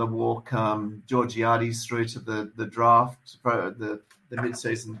I rather walk Georgiades through to the draft, the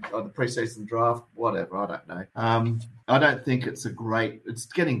mid-season or the pre-season draft? Whatever, I don't know. I don't think it's it's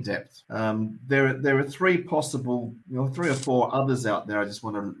getting depth. There are three possible, three or four others out there I just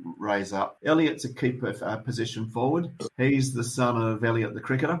want to raise up. Elliott's a keeper position forward. He's the son of Elliott the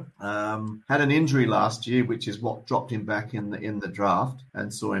cricketer. Had an injury last year, which is what dropped him back in the draft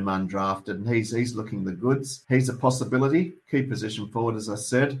and saw him undrafted. And he's looking the goods. He's a possibility. Key position forward, as I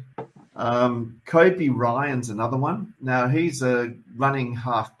said. Kobe Ryan's another one. Now, he's a running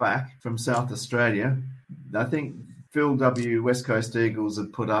half-back from South Australia. I think Phil W. West Coast Eagles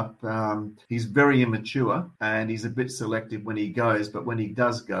have put up, he's very immature and he's a bit selective when he goes, but when he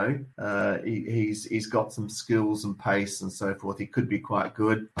does go, he's got some skills and pace and so forth. He could be quite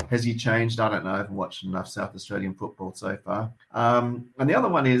good. Has he changed? I don't know. I haven't watched enough South Australian football so far. And the other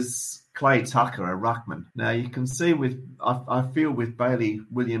one is Clay Tucker, a ruckman. Now, you can see I feel with Bailey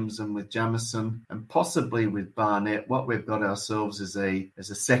Williams and with Jamison and possibly with Barnett, what we've got ourselves is a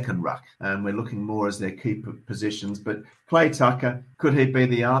second ruck, and we're looking more as their key positions. But Clay Tucker, could he be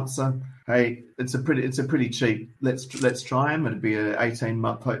the answer? Hey, it's a pretty cheap. Let's try him. It'd be an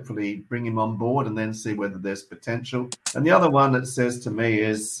 18-month, hopefully bring him on board and then see whether there's potential. And the other one that says to me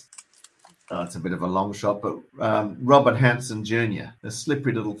is it's a bit of a long shot, but Robert Hansen Jr., a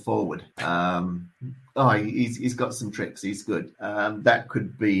slippery little forward. He's got some tricks. He's good. That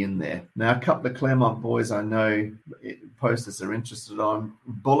could be in there. Now, a couple of Claremont boys I know posters are interested on.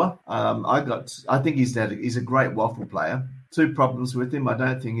 Buller. I think he's a great waffle player. Two problems with him. I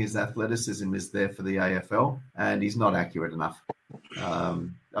don't think his athleticism is there for the AFL, and he's not accurate enough.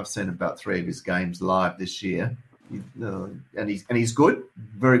 I've seen about 3 of his games live this year. And he's good,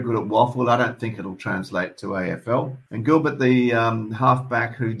 very good at waffle. I don't think it'll translate to AFL. And Gilbert, the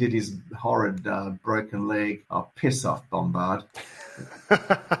halfback who did his horrid broken leg, piss off Bombard.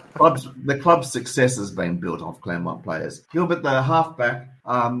 The club's success has been built off Claremont players. Gilbert, the halfback,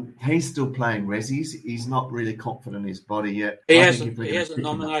 he's still playing resis. He's not really confident in his body yet. He hasn't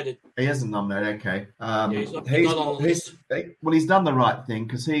nominated. He hasn't nominated. Okay. He's not on the list. He's done the right thing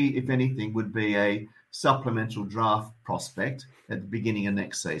because he, if anything, would be a supplemental draft prospect at the beginning of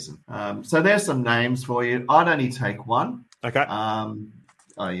next season. So there's some names for you. I'd only take one. Okay.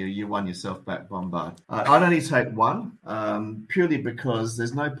 You won yourself back, Bombard. I'd only take one, purely because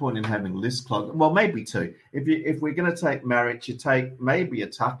there's no point in having list clog. Well, maybe two. If we're going to take Marich, you take maybe a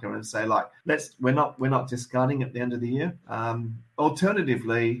Tucker and say we're not discarding at the end of the year.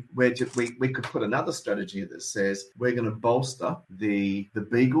 Alternatively, we could put another strategy that says we're going to bolster the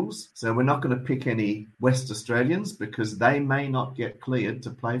Beagles. So we're not going to pick any West Australians because they may not get cleared to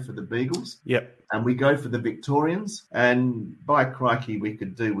play for the Beagles. Yep. And we go for the Victorians. And by crikey, we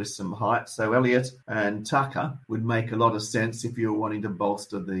could do with some height. So Elliott and Tucker would make a lot of sense if you were wanting to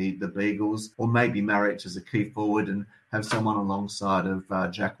bolster the Beagles, or maybe Marich as a key forward and have someone alongside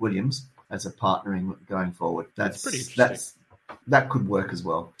of Jack Williams as a partnering going forward. That's pretty interesting. That could work as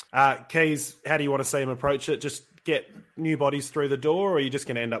well. Keys, how do you want to see him approach it? Just get new bodies through the door, or are you just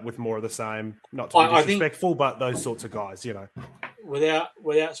going to end up with more of the same? Not to be disrespectful, but those sorts of guys, you know.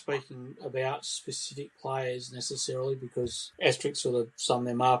 Without speaking about specific players necessarily, because Asterix sort of summed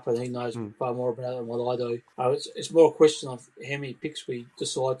them up and he knows far more about it than what I do. It's more a question of how many picks we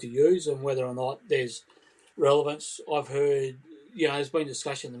decide to use and whether or not there's relevance. I've heard, there's been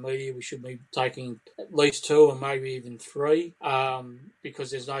discussion in the media we should be taking at least 2 and maybe even 3,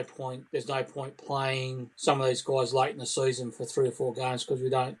 because there's no point playing some of these guys late in the season for 3 or 4 games because we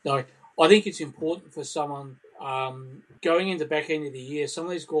don't know. I think it's important for someone going into the back end of the year, some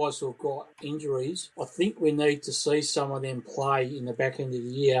of these guys who have got injuries, I think we need to see some of them play in the back end of the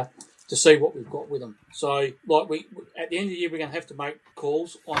year to see what we've got with them. So, at the end of the year, we're going to have to make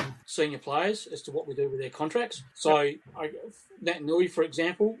calls on senior players as to what we do with their contracts. So, Nat Nui, for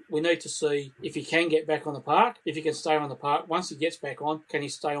example, we need to see if he can get back on the park, if he can stay on the park. Once he gets back on, can he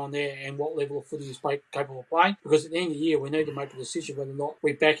stay on there and what level of footy he's capable of playing? Because at the end of the year, we need to make a decision whether or not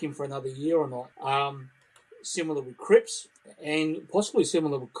we back him for another year or not. Similar with Cripps and possibly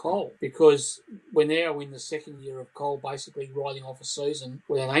similar with Cole, because we're now in the second year of Cole basically riding off a season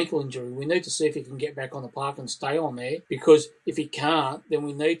with an ankle injury. We need to see if he can get back on the park and stay on there, because if he can't, then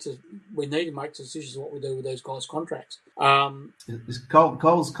we need to make decisions what we do with those guys' contracts. Is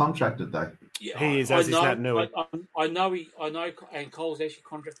Cole's contracted though? Yeah, he is, as is Nat Nui. I know, and Cole's actually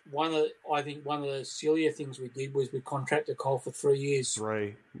contracted. One of the sillier things we did was we contracted Cole for 3 years.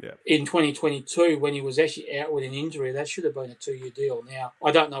 In 2022, when he was actually out with an injury, that should have been a 2-year deal. Now, I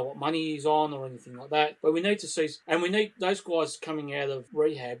don't know what money he's on or anything like that, but we need to see, and we need those guys coming out of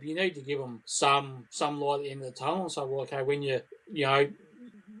rehab. You need to give them some light at the end of the tunnel. So, well, okay, when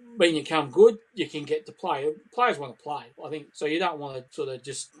you come good, you can get to play. Players want to play, I think. So you don't want to sort of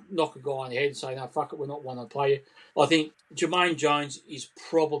just knock a guy on the head and say, no, fuck it, we're not wanting to play you. I think Jermaine Jones is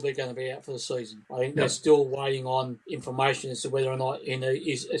probably going to be out for the season. I think they're still waiting on information as to whether or not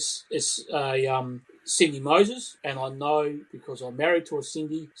is Cindy Moses, and I know because I'm married to a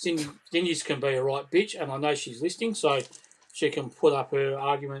Cindy. Cindy's can be a right bitch, and I know she's listening, so she can put up her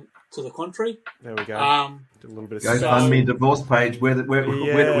argument to the contrary. There we go. Do a little bit of GoFundMe divorce page. Where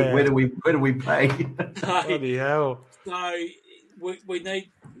do we pay? Bloody hell! So we need,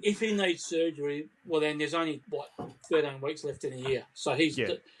 if he needs surgery, well then there's only 13 weeks left in a year. So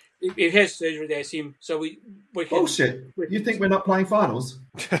if he has surgery, that's him. So we can. Bullshit! You think we're not playing finals?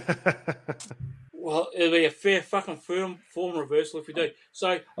 Well, it'll be a fair fucking form reversal if we do.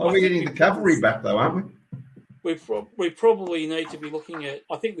 So we're getting the cavalry back though, aren't we? We probably need to be looking at.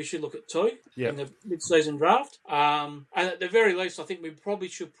 I think we should look at 2 in the mid-season draft, and at the very least, I think we probably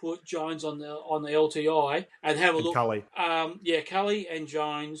should put Jones on the LTI and have a look. Cully. Cully and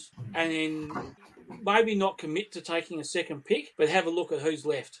Jones, and then maybe not commit to taking a second pick, but have a look at who's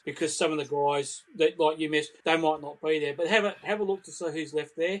left, because some of the guys that like you missed, they might not be there. But have a look to see who's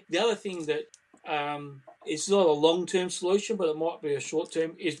left there. The other thing that it's not a long-term solution, but it might be a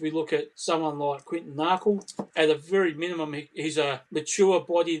short-term, is we look at someone like Quinton Narkle. At a very minimum, he's a mature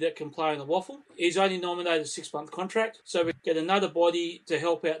body that can play in the waffle. He's only nominated a 6-month contract, so we get another body to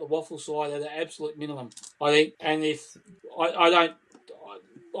help out the waffle side at an absolute minimum, I think. And if I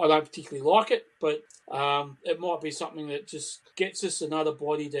don't particularly like it, but it might be something that just gets us another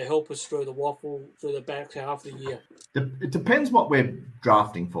body to help us through the waffle through the back half of the year. It depends what we're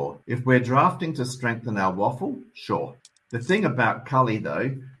drafting for. If we're drafting to strengthen our waffle, sure. The thing about Cully,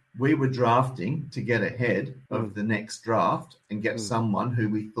 though, we were drafting to get ahead of the next draft and get someone who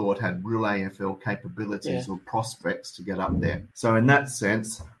we thought had real AFL capabilities or prospects to get up there. So in that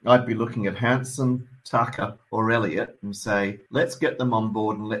sense, I'd be looking at Hansen, Tucker or Elliott and say, let's get them on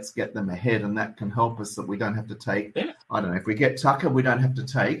board and let's get them ahead, and that can help us that we don't have to take, I don't know, if we get Tucker, we don't have to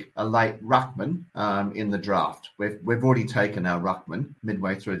take a late ruckman in the draft. We've already taken our ruckman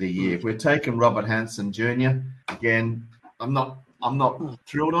midway through the year. If we're taking Robert Hansen Jr., again, I'm not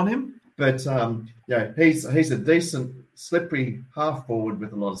thrilled on him, but he's a decent, slippery half forward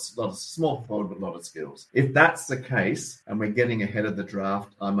with a lot of small forward with a lot of skills. If that's the case and we're getting ahead of the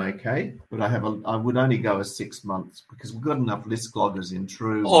draft, I'm okay. But I would only go a 6 months because we've got enough list gloggers in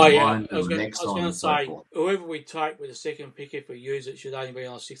True. I was going to say, whoever we take with a second pick, if we use it, should only be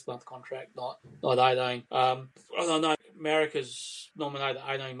on a 6-month contract, not 18. I know America's nominated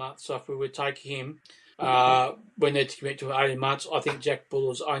 18 months, so if we would take him. When they're to commit to 18 months, I think Jack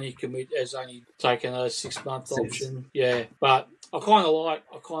Buller's only taken a 6-month option. Yeah, but I kind of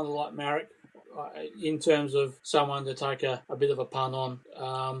like Marek in terms of someone to take a bit of a punt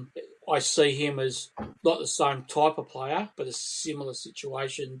on. I see him as not the same type of player, but a similar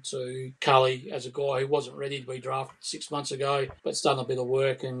situation to Cully as a guy who wasn't ready to be drafted 6 months ago, but's done a bit of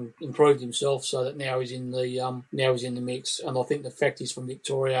work and improved himself so that now he's in the mix. And I think the fact he's from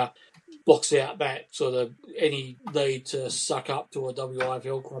Victoria blocks out that sort of any need to suck up to a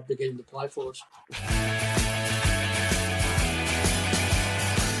WIFL club to get him to play for us.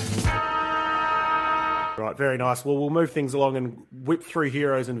 Right, very nice. Well, we'll move things along and whip through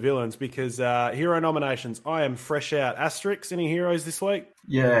heroes and villains because hero nominations, I am fresh out. Asterix, any heroes this week?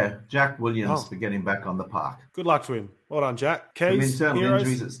 Yeah, Jack Williams for getting back on the park. Good luck to him. Well done, Jack. Keys, internal heroes?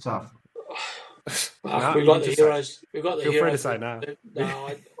 injuries, it's tough. We've got the heroes. We've got the Feel heroes. free to say no. No,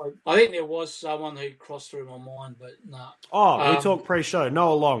 I think there was someone who crossed through my mind, but no. Oh, we talked pre-show.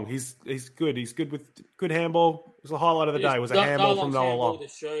 Noah Long. He's good. He's good with good handball. It was the highlight of the day. It was a handball from Noah Long.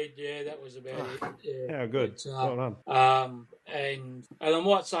 Yeah, that was about it. Yeah, good. Well done. And I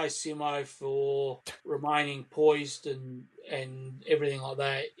might say Simo for remaining poised and everything like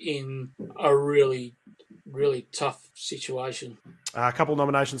that in a really tough situation. A couple of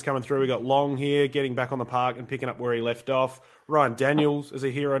nominations coming through. We got Long here, getting back on the park and picking up where he left off. Ryan Daniels as a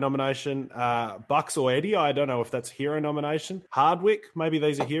hero nomination. Bucks or Eddie, I don't know if that's hero nomination. Hardwick, maybe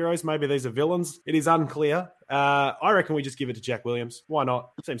these are heroes, maybe these are villains. It is unclear. I reckon we just give it to Jack Williams. Why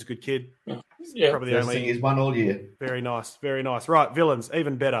not? Seems a good kid. Yeah. Probably the only thing he's won all year. Very nice, very nice. Right, villains,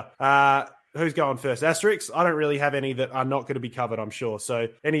 even better. Who's going first? Asterix? I don't really have any that are not going to be covered, I'm sure. So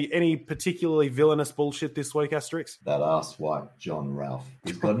any particularly villainous bullshit this week, Asterix? That arsewipe John Ralph.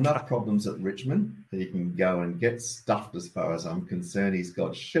 He's got enough problems at Richmond that he can go and get stuffed as far as I'm concerned. He's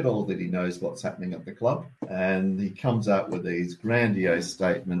got shit all that he knows what's happening at the club. And he comes out with these grandiose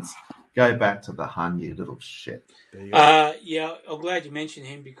statements. Go back to the Hun, you little shit. Yeah, I'm glad you mentioned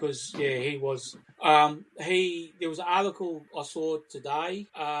him because, he was. There was an article I saw today.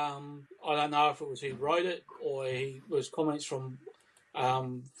 I don't know if it was he wrote it or it was comments from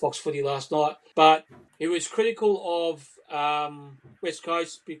Fox Footy last night, but he was critical of West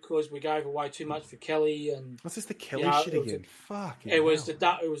Coast because we gave away too much for Kelly and what's this the Kelly shit again? It was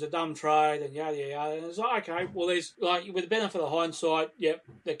a dumb trade and yada yada. And it's like, okay, well, there's like with the benefit of hindsight, yep,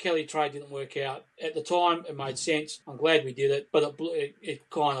 the Kelly trade didn't work out at the time. It made sense. I'm glad we did it, but it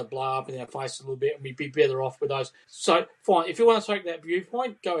kind of blew up in our face a little bit, and we'd be better off with those. So fine, if you want to take that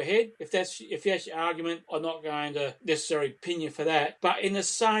viewpoint, go ahead. If that's your argument, I'm not going to necessarily pin you for that. But in the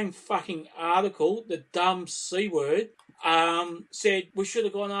same fucking article, the dumb C word said we should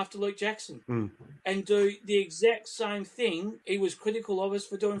have gone after Luke Jackson and do the exact same thing he was critical of us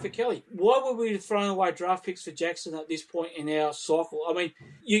for doing for Kelly. Why would we have thrown away draft picks for Jackson at this point in our cycle? I mean,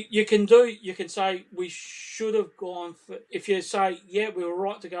 you can say we should have gone for, if you say, yeah, we were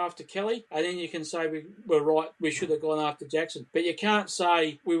right to go after Kelly, and then you can say we were right, we should have gone after Jackson. But you can't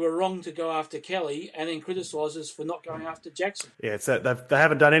say we were wrong to go after Kelly and then criticise us for not going after Jackson. Yeah, it's that they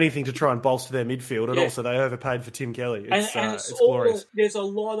haven't done anything to try and bolster their midfield, and also they overpaid for Tim Kelly. It's glorious. There's a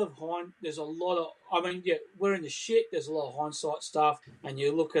lot of. I mean, yeah, we're in the shit. There's a lot of hindsight stuff, and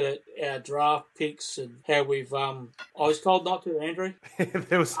you look at it, our draft picks and how we've. I was told not to, Andrew.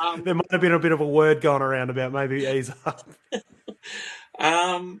 There might have been a bit of a word going around about maybe ease up.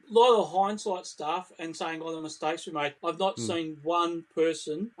 A lot of hindsight stuff and saying all the mistakes we made. I've not seen one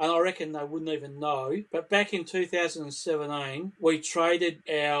person, and I reckon they wouldn't even know, but back in 2017, we traded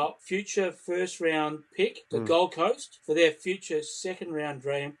our future first-round pick to Gold Coast for their future second-round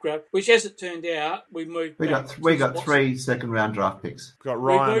draft grab, which, as it turned out, we moved We got 3 second-round draft picks. We've got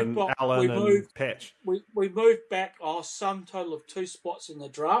Ryan and Allen and Petch. We moved back some total of 2 spots in the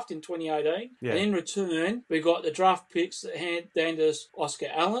draft in 2018, and in return, we got the draft picks that handed us Oscar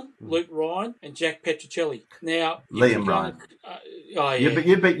Allen, Luke Ryan, and Jack Petrocelli. Now, Liam Ryan.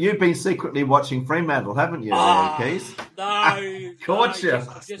 You've been secretly watching Fremantle, haven't you, Keys? No. Caught you.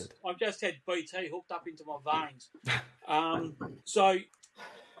 I've just had BT hooked up into my veins. So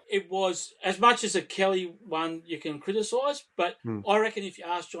it was, as much as a Kelly one you can criticise, but I reckon if you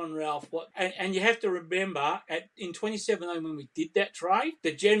ask John Ralph and you have to remember, in 2017 when we did that trade,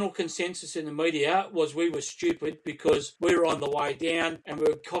 the general consensus in the media was we were stupid because we were on the way down and we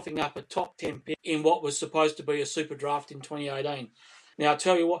were coughing up a top 10 pick in what was supposed to be a super draft in 2018. Now, I'll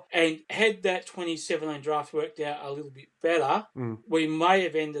tell you what, and had that 2017 draft worked out a little bit better, we may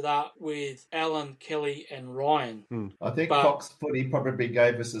have ended up with Allen, Kelly and Ryan. I think Fox Footy probably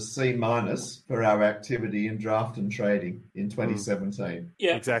gave us a C- for our activity in draft and trading in 2017.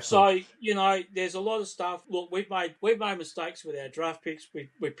 Yeah, exactly. So, there's a lot of stuff. Look, we've made mistakes with our draft picks.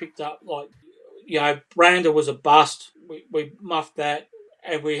 We picked up, Brander was a bust. We muffed that,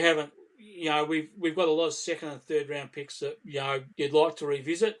 and we haven't. We've got a lot of second and third round picks that you'd like to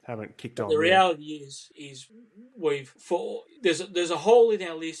revisit. Haven't kicked on. The reality is there's a hole in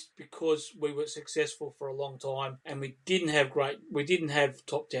our list because we were successful for a long time and we didn't have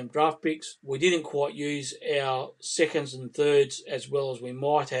top 10 draft picks. We didn't quite use our seconds and thirds as well as we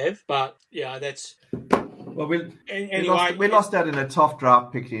might have. But that's. Well, we lost out in a tough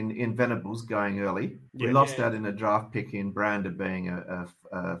draft pick in Venables going early. We lost out in a draft pick in Brander being a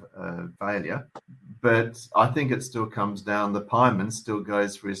failure. But I think it still comes down. The Pyman still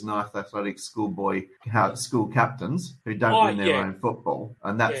goes for his ninth athletic school captains who don't win their own football,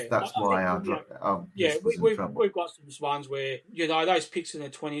 and that's why our we've got some ones where those picks in the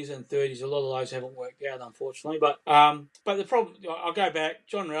 20s and 30s. A lot of those haven't worked out, unfortunately. But the problem, I'll go back.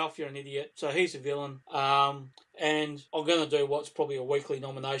 John Ralph, you're an idiot, so he's a villain. And I'm going to do what's probably a weekly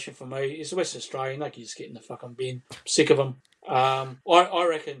nomination for me. It's the West Australian. They can just get in the fucking bin. I'm sick of them. I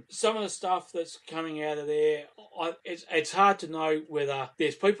reckon some of the stuff that's coming out of there, it's hard to know whether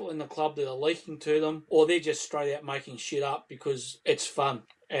there's people in the club that are leaking to them or they're just straight out making shit up because it's fun.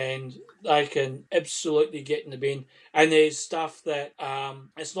 And they can absolutely get in the bin. And there's stuff that,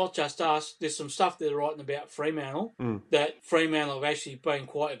 it's not just us, there's some stuff they're writing about Fremantle, that Fremantle have actually been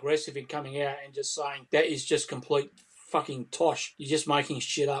quite aggressive in coming out and just saying that is just complete fucking tosh. You're just making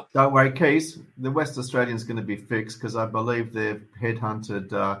shit up. Don't worry, Keys. The West Australian's going to be fixed because I believe they've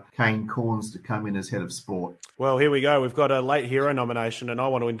headhunted Kane Corns to come in as head of sport. Well, here we go. We've got a late hero nomination, and I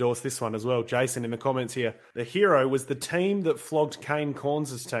want to endorse this one as well. Jason in the comments here. The hero was the team that flogged Kane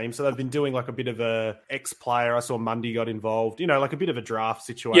Corns' team. So they've been doing like a bit of a ex-player. I saw Mundy got involved. Like a bit of a draft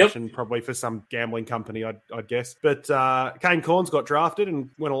situation, probably for some gambling company, I'd guess. But Kane Corns got drafted and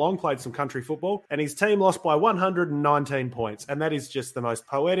went along, played some country football, and his team lost by 119 points. And that is just the most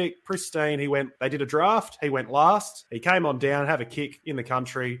poetic, pristine. They did a draft. He went last. He came on down, have a kick in the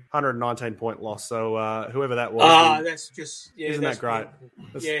country, 119 point loss. So whoever that was. That's just, isn't that great?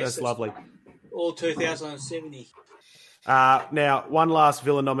 That's lovely. All 2070. Now, one last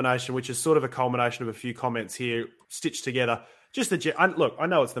villain nomination, which is sort of a culmination of a few comments here stitched together. Look, I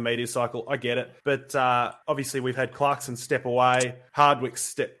know it's the media cycle. I get it. But obviously we've had Clarkson step away, Hardwick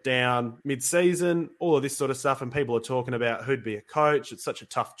step down mid-season, all of this sort of stuff, and people are talking about who'd be a coach. It's such a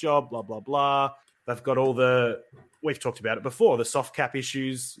tough job, blah, blah, blah. They've got all we've talked about it before, the soft cap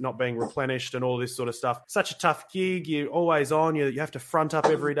issues not being replenished and all this sort of stuff. Such a tough gig. You're always on. You have to front up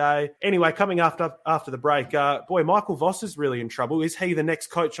every day. Anyway, coming after the break, Michael Voss is really in trouble. Is he the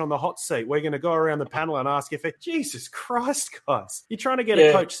next coach on the hot seat? We're going to go around the panel and ask Jesus Christ, guys. You're trying to get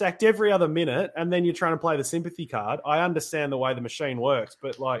a coach sacked every other minute and then you're trying to play the sympathy card. I understand the way the machine works,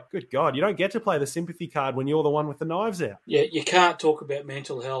 but good God, you don't get to play the sympathy card when you're the one with the knives out. Yeah, you can't talk about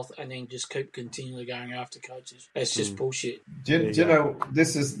mental health and then just keep continually going after coaches. It's just bullshit. Do you know,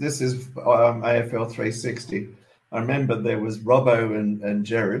 this is AFL 360. I remember there was Robbo and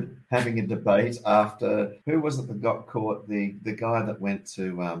Jared having a debate after, who was it that got caught? The guy that went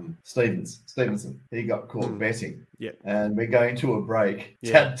to Stevenson. He got caught betting. Yeah. And we're going to a break.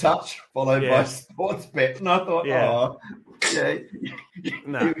 Tap touch, followed by sports bet. And I thought, you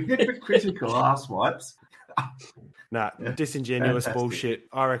hypocritical ass wipes. Disingenuous fantastic. bullshit.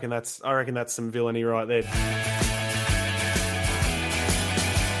 I reckon that's some villainy right there.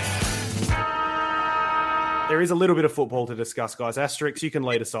 There is a little bit of football to discuss, guys. Asterix, you can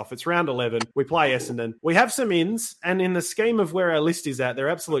lead us off. It's round 11. We play Essendon. We have some ins, and in the scheme of where our list is at, they're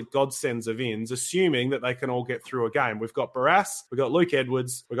absolute godsends of ins, assuming that they can all get through a game. We've got Barras, we've got Luke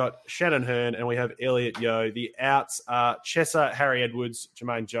Edwards, we've got Shannon Hearn, and we have Elliot Yeo. The outs are Chesser, Harry Edwards,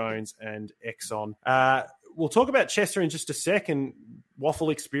 Jermaine Jones, and Exxon. We'll talk about Chester in just a second.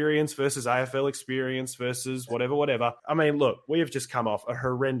 Waffle experience versus AFL experience versus whatever. I mean, look, we have just come off a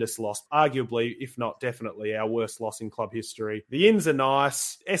horrendous loss, arguably, if not definitely, our worst loss in club history. The ins are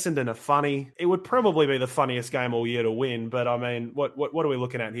nice. Essendon are funny. It would probably be the funniest game all year to win, but I mean, what are we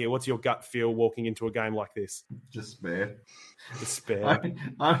looking at here? What's your gut feel walking into a game like this? Despair.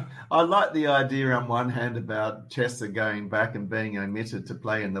 I like the idea on one hand about Chester going back and being omitted to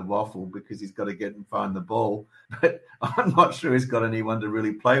play in the waffle because he's got to get and find the ball. But I'm not sure he's got anyone to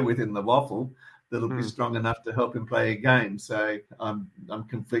really play with in the waffle that'll be strong enough to help him play a game. So I'm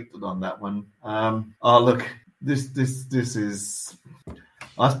conflicted on that one. Look, this is.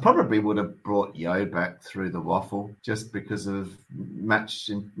 I probably would have brought Yeo back through the waffle just because of match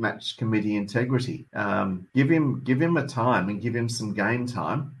committee integrity. Give him a time and give him some game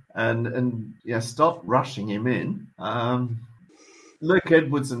time, and stop rushing him in. Luke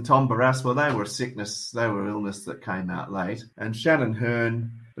Edwards and Tom Barras, well, they were illness that came out late. And Shannon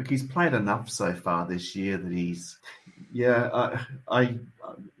Hearn, look, he's played enough so far this year that he's,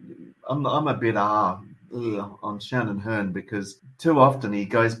 I'm a bit on Shannon Hearn because too often he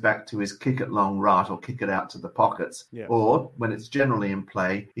goes back to his kick it long right or kick it out to the pockets. Yeah. Or when it's generally in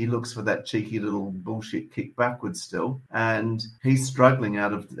play, he looks for that cheeky little bullshit kick backwards still. And he's struggling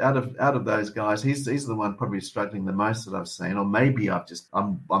out of those guys. He's the one probably struggling the most that I've seen. Or maybe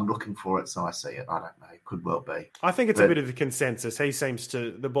I'm looking for it, so I see it. I don't know. It could well be. I think it's a bit of a consensus.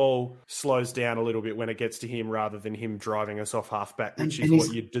 The ball slows down a little bit when it gets to him rather than him driving us off half back, which is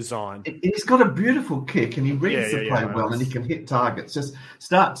what you designed. He's got a beautiful kick and he reads the play well and he can hit targets. Just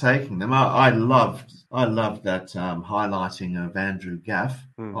start taking them. I loved that highlighting of Andrew Gaff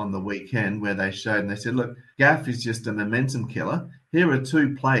on the weekend where they showed and they said, look, Gaff is just a momentum killer. Here are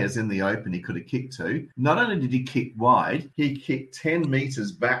two players in the open he could have kicked to. Not only did he kick wide, he kicked 10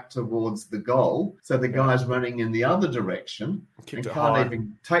 metres back towards the goal. So the guy's running in the other direction and can't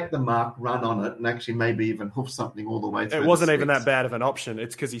even take the mark, run on it, and actually maybe even hoof something all the way through. It wasn't even that bad of an option.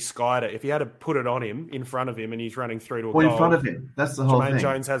 It's because he skied it. If he had to put it on him, in front of him, and he's running through to a goal. In front of him. That's the whole thing. Jermaine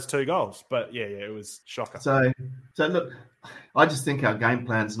Jones has 2 goals. But yeah, it was shocker. So look, I just think our game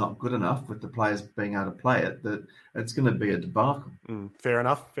plan's not good enough with the players being able to play it, that it's going to be a debacle. Fair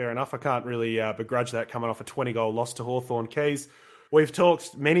enough. I can't really begrudge that coming off a 20-goal loss to Hawthorn Keys. We've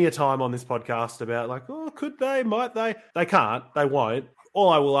talked many a time on this podcast about could they, might they? They can't, they won't. All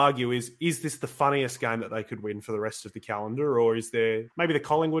I will argue is this the funniest game that they could win for the rest of the calendar, or is there maybe the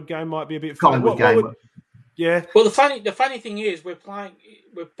Collingwood game might be a bit funny? Yeah. Well, the funny thing is we're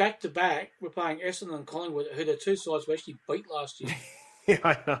back to back. We're playing Essendon and Collingwood, who the two sides we actually beat last year. Yeah,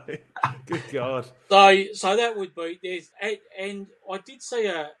 I know. Good God. So that would be and I did see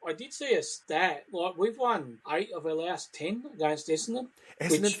a stat like we've won 8 of our last 10 against Essendon.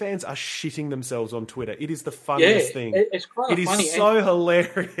 Essendon fans are shitting themselves on Twitter. It is the funniest thing. It's kind of funny. It is so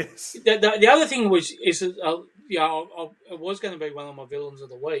hilarious. The other thing it was going to be one of my villains of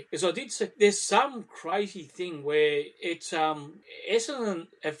the week. Is I did see there's some crazy thing where it's Essendon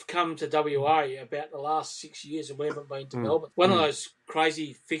have come to WA about the last 6 years and we haven't been to Melbourne. One of those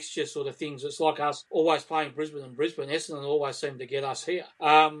crazy fixture sort of things. It's like us always playing Brisbane and Brisbane. Essendon always seem to get us here.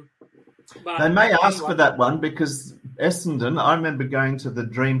 But they may ask for that one because Essendon, I remember going to the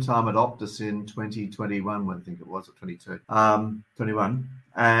Dreamtime at Optus in 2021, I think it was, or 22, 21,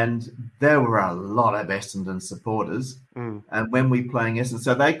 and there were a lot of Essendon supporters. And when we playing Essendon,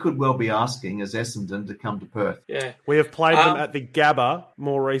 so they could well be asking as Essendon to come to Perth. Yeah, we have played them at the Gabba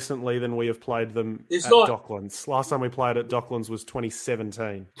more recently than we have played them at Docklands. Last time we played at Docklands was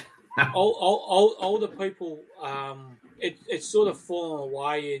 2017. Older people, it's sort of fallen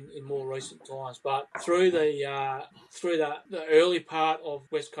away in more recent times, but through the early part of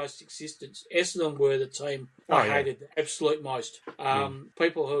West Coast existence, Essendon were the team I hated the absolute most.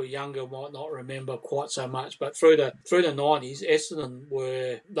 People who are younger might not remember quite so much, but through the 90s, Essendon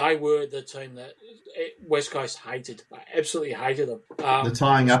were the team that West Coast hated. I absolutely hated them. The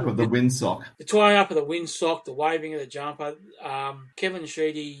tying up of the windsock. The tying up of the windsock, the waving of the jumper, Kevin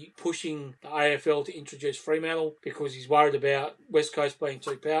Sheedy pushing the AFL to introduce Fremantle because he's worried about West Coast being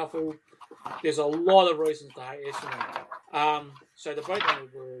too powerful. There's a lot of reasons to hate Essendon. So the beatdown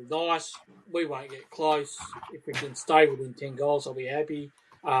was really nice. We won't get close. If we can stay within 10 goals, I'll be happy.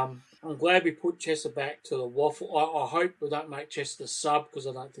 I'm glad we put Chester back to the waffle. I hope we don't make Chester the sub because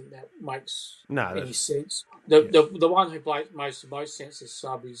I don't think that makes any sense. The one who makes the most sense as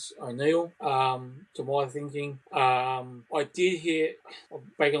sub is O'Neill, to my thinking. I did hear, I'm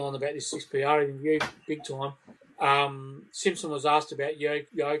banging on about this 6PR interview, big time. Simpson was asked about Yo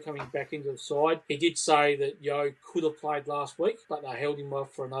coming back into the side. He did say that Yo could have played last week, but they held him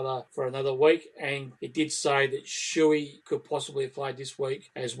off for another week. And he did say that Shuey could possibly have played this week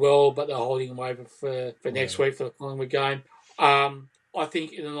as well, but they're holding him over for next week for the Collingwood game. I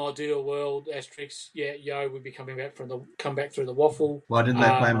think in an ideal world, Asterix, Yo would be come back through the waffle. Why didn't they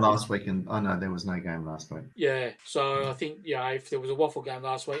play him last week? No, there was no game last week. Yeah, so I think if there was a waffle game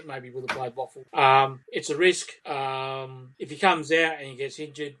last week, maybe we would have played waffle. It's a risk. If he comes out and he gets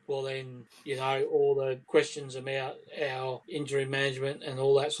injured, well then all the questions about our injury management and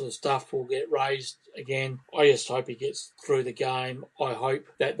all that sort of stuff will get raised again. I just hope he gets through the game. I hope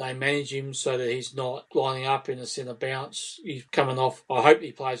that they manage him so that he's not lining up in the centre bounce. He's coming off. I hope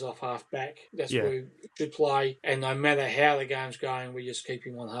he plays off half back. That's where he should play. And no matter how the game's going, we just keep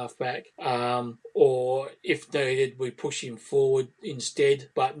him on half back. Or if needed, we push him forward instead,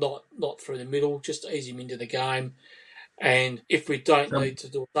 but not through the middle. Just ease him into the game. And if we don't need to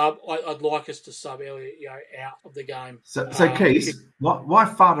do a sub, I'd like us to sub Elliot out of the game. So Keith, why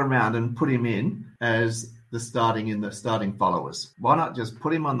fart around and put him in as the starting followers? Why not just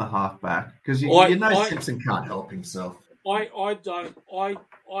put him on the half back? Because Simpson can't help himself. I've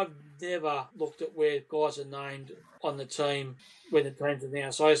never looked at where guys are named on the team when the team's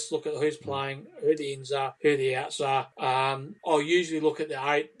announced. I just look at who's playing, who the ins are, who the outs are. I'll usually look at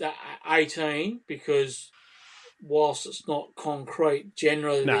the 18 because whilst it's not concrete,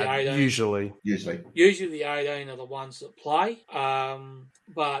 generally the 18... Usually the 18 are the ones that play.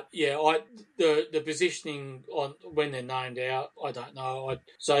 But the positioning on when they're named out, I don't know.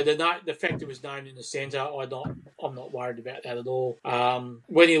 So the fact it was named in the centre, I'm not worried about that at all.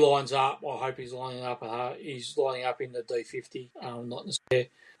 When he lines up, I hope he's lining up in the D50, not in the square.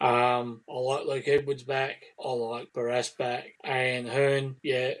 I like Luke Edwards back. I like Barras back, and Hearn.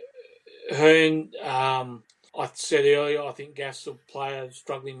 Yeah, Hearn. I said earlier, I think Gaff's the player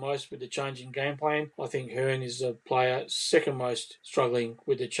struggling most with the change in game plan. I think Hearn is the player second most struggling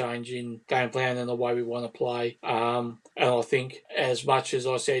with the change in game plan and the way we want to play. And I think as much as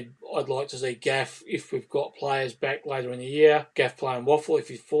I said, I'd like to see Gaff, if we've got players back later in the year, Gaff playing waffle if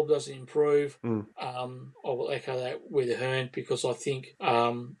his form doesn't improve. I will echo that with Hearn because I think...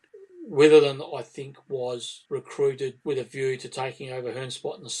 Witherden, I think, was recruited with a view to taking over Hearn's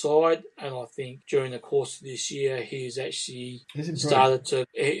spot in the side, and I think during the course of this year, he has actually started to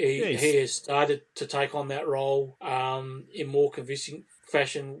take on that role in more convincing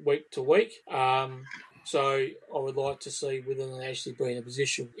fashion week to week. So I would like to see Witherden actually be in a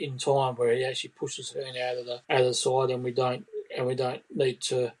position in time where he actually pushes Hearn out of the side, and we don't need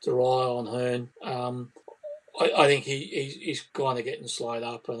to rely on Hearn. I think he's kind of getting slowed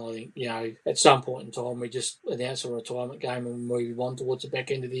up, and I think, at some point in time we just announce a retirement game and move on towards the back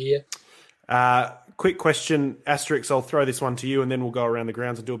end of the year. Quick question, Asterix, I'll throw this one to you and then we'll go around the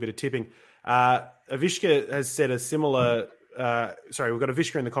grounds and do a bit of tipping. Avishka has said a similar... we've got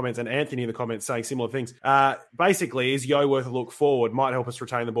Avishka in the comments and Anthony in the comments saying similar things. Basically, is Yo worth a look forward? Might help us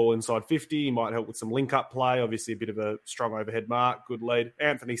retain the ball inside 50. Might help with some link-up play. Obviously, a bit of a strong overhead mark. Good lead.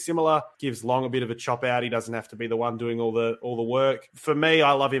 Anthony, similar. Gives Long a bit of a chop out. He doesn't have to be the one doing all the work. For me,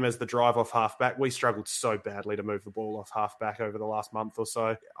 I love him as the drive off halfback. We struggled so badly to move the ball off halfback over the last month or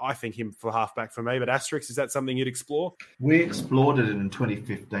so. I think him for halfback for me. But Asterix, is that something you'd explore? We explored it in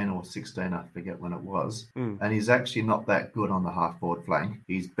 2015 or 16, I forget when it was. And he's actually not that good on the half-forward flank.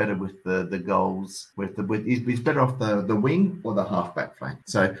 He's better with the goals. He's better off the wing or the half-back flank.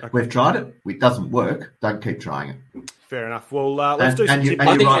 So we've tried it. It doesn't work. Don't keep trying it. Fair enough. Well, let's do some tipping.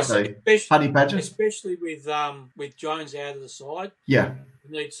 And you're right, though. Honey Badger. Especially with Jones out of the side. Yeah.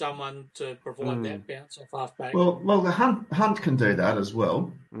 You need someone to provide that bounce off half-back. Well, the Hunt can do that as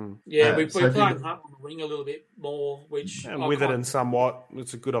well. Yeah, we're playing Hunt on the wing a little bit more, which... And with it and somewhat,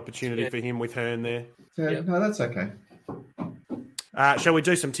 it's a good opportunity for him with Hearn there. No, that's okay. Shall we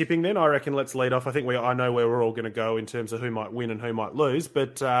do some tipping then? I reckon let's lead off. I think I know where we're all going to go in terms of who might win and who might lose,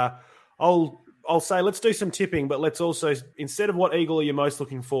 but I'll say let's do some tipping, but let's also, instead of what Eagle are you most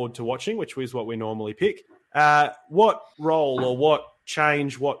looking forward to watching, which is what we normally pick, what role or what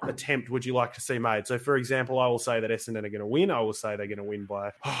change, what attempt would you like to see made? So, for example, I will say that Essendon are going to win. I will say they're going to win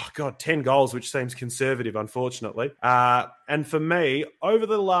by, 10 goals, which seems conservative, unfortunately. And for me, over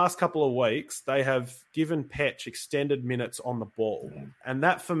the last couple of weeks, they have given Petch extended minutes on the ball. And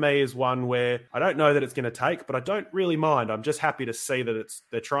that, for me, is one where I don't know that it's going to take, but I don't really mind. I'm just happy to see that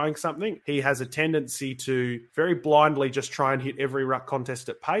they're trying something. He has a tendency to very blindly just try and hit every ruck contest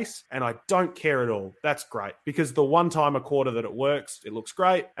at pace, and I don't care at all. That's great, because the one time a quarter that it works, it looks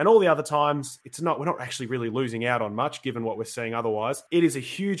great. And all the other times, we're not actually really losing out on much, given what we're seeing otherwise. It is a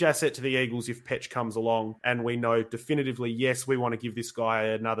huge asset to the Eagles if Petch comes along, and we know definitively, yes, we want to give this guy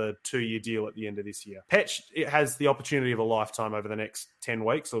another 2-year deal at the end of this year. Petch, it has the opportunity of a lifetime over the next 10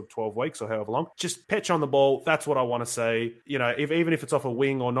 weeks or 12 weeks or however long. Just Petch on the ball, that's what I want to see. You know, even if it's off a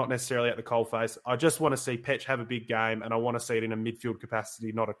wing or not necessarily at the coalface, I just want to see Petch have a big game, and I want to see it in a midfield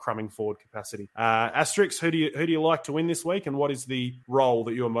capacity, not a crumbing forward capacity. Asterix, who do you like to win this week, and what is the role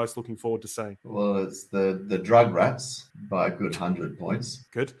that you're most looking forward to seeing? Well, it's the Drug Rats by a good 100 points.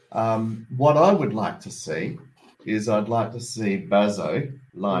 Good. What I would like to see is I'd like to see Bazzo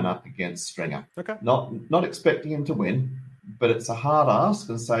line up against Stringer. Okay. Not expecting him to win, but it's a hard ask,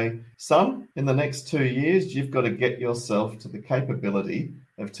 and say, son, in the next 2 years, you've got to get yourself to the capability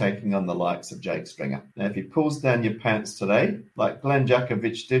of taking on the likes of Jake Stringer. Now, if he pulls down your pants today, like Glenn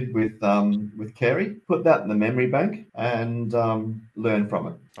Jakovic did with Carey, put that in the memory bank and learn from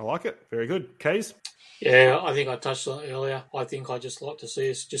it. I like it. Very good. Keys? Yeah, I think I touched on it earlier. I think I just like to see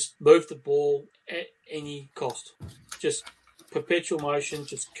us just move the ball at any cost. Just perpetual motion,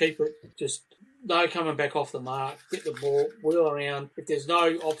 just keep it, just no coming back off the mark, get the ball, wheel around. If there's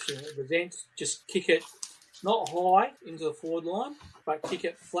no option that presents, just kick it not high into the forward line, but kick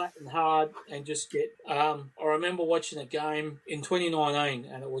it flat and hard and just get. I remember watching a game in 2019,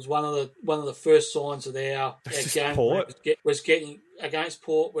 and it was one of the first signs of our game was getting against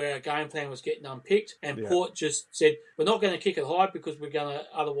Port, where our game plan was getting unpicked, and Port just said, we're not going to kick it high because we're going to,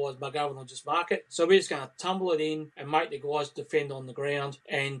 otherwise McGovern will just mark it. So we're just going to tumble it in and make the guys defend on the ground.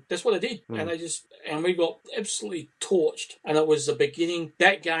 And that's what they did. And we got absolutely torched. And it was the beginning,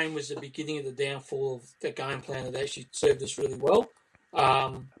 that game was the beginning of the downfall of the game plan that actually served us really well.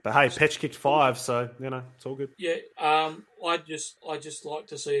 But hey, Petch kicked 5, so it's all good. Yeah, I just like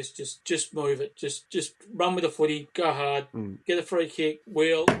to see us just move it, just run with the footy, go hard, get a free kick,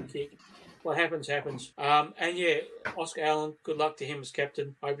 wheel, kick. What happens. And yeah, Oscar Allen, good luck to him as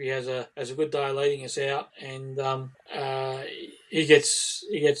captain. Hope he has a good day leading us out, and he's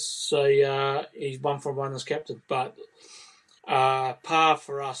 1 from 1 as captain. But par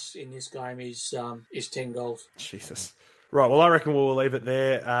for us in this game is 10 goals. Jesus. Right, well, I reckon we'll leave it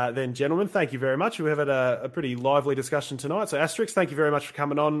there then, gentlemen. Thank you very much. We've had a pretty lively discussion tonight. So, Asterix, thank you very much for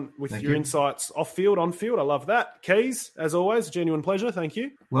coming on with your insights off-field, on-field. I love that. Keys, as always, a genuine pleasure. Thank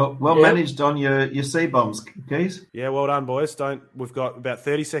you. Well managed on your C-bombs, Keys. Yeah, well done, boys. We've got about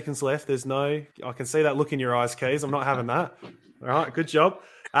 30 seconds left. I can see that look in your eyes, Keys. I'm not having that. All right, good job.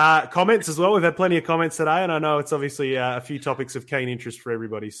 Comments as well. We've had plenty of comments today, and I know it's obviously a few topics of keen interest for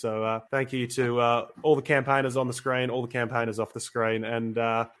everybody. So thank you to all the campaigners on the screen, all the campaigners off the screen. And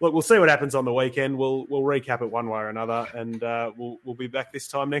look, we'll see what happens on the weekend. We'll recap it one way or another, and we'll be back this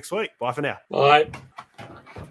time next week. Bye for now. Bye.